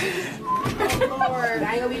ain't. Oh Lord,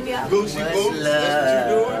 I ain't gonna beat me up. Gucci boots.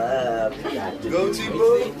 That's what you doing. Gucci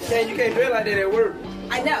boots. Man, you can't do it like that at work.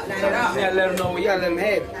 I know, not at all. You gotta let them know. You gotta let them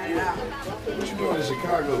have it. Not at all. What you doing in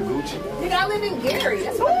Chicago, Gucci? Nigga, I live in Gary.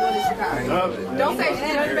 That's what I'm doing in Chicago. Don't say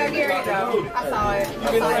shit about Gary though. I saw it. I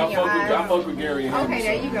saw it in your eyes. I fuck with Gary and Okay,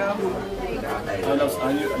 there you go. There you go.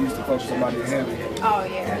 I used to fuck with somebody in Hammond. Oh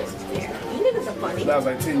yeah. Yeah. You niggas are funny. That was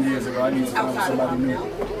like 10 years ago. I used to fuck with somebody new.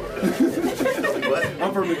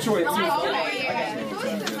 I'm from Detroit too. Oh yeah.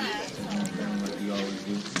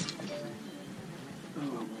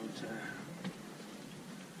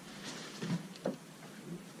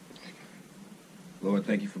 Lord,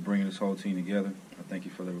 thank you for bringing this whole team together. I thank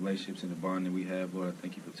you for the relationships and the bond that we have. Lord, I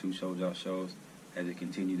thank you for 2 sold-out shows as you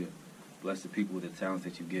continue to bless the people with the talents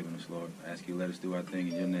that you've given us, Lord. I ask you to let us do our thing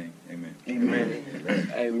in your name. Amen. Amen.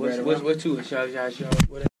 Hey, what's 2 shows?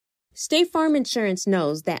 State Farm Insurance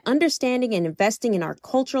knows that understanding and investing in our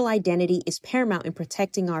cultural identity is paramount in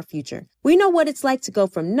protecting our future. We know what it's like to go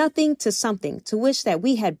from nothing to something, to wish that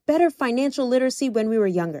we had better financial literacy when we were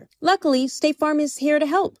younger. Luckily, State Farm is here to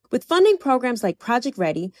help with funding programs like Project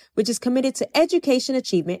Ready, which is committed to education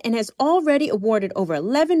achievement and has already awarded over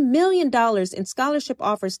 $11 million in scholarship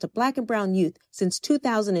offers to Black and brown youth since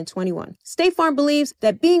 2021. State Farm believes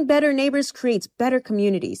that being better neighbors creates better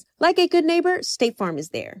communities. Like a good neighbor, State Farm is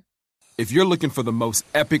there. If you're looking for the most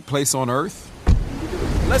epic place on Earth,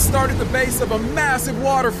 let's start at the base of a massive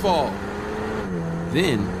waterfall.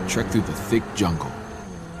 Then trek through the thick jungle.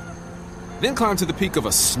 Then climb to the peak of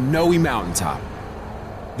a snowy mountaintop.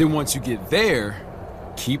 Then once you get there,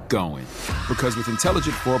 keep going. Because with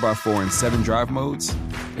intelligent 4x4 and 7 drive modes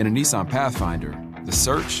and a Nissan Pathfinder, the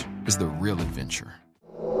search is the real adventure.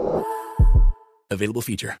 Available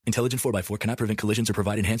feature. Intelligent 4x4 cannot prevent collisions or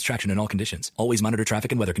provide enhanced traction in all conditions. Always monitor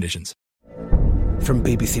traffic and weather conditions. From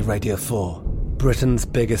BBC Radio 4, Britain's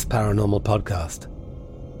biggest paranormal podcast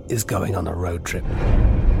is going on a road trip.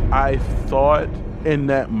 I thought in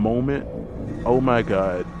that moment, oh my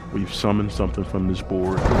God, we've summoned something from this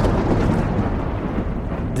board.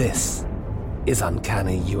 This is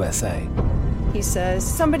Uncanny USA. He says,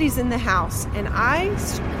 somebody's in the house, and I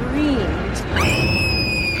screamed.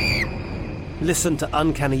 Listen to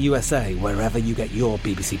Uncanny USA wherever you get your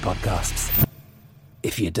BBC podcasts,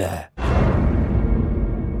 if you dare.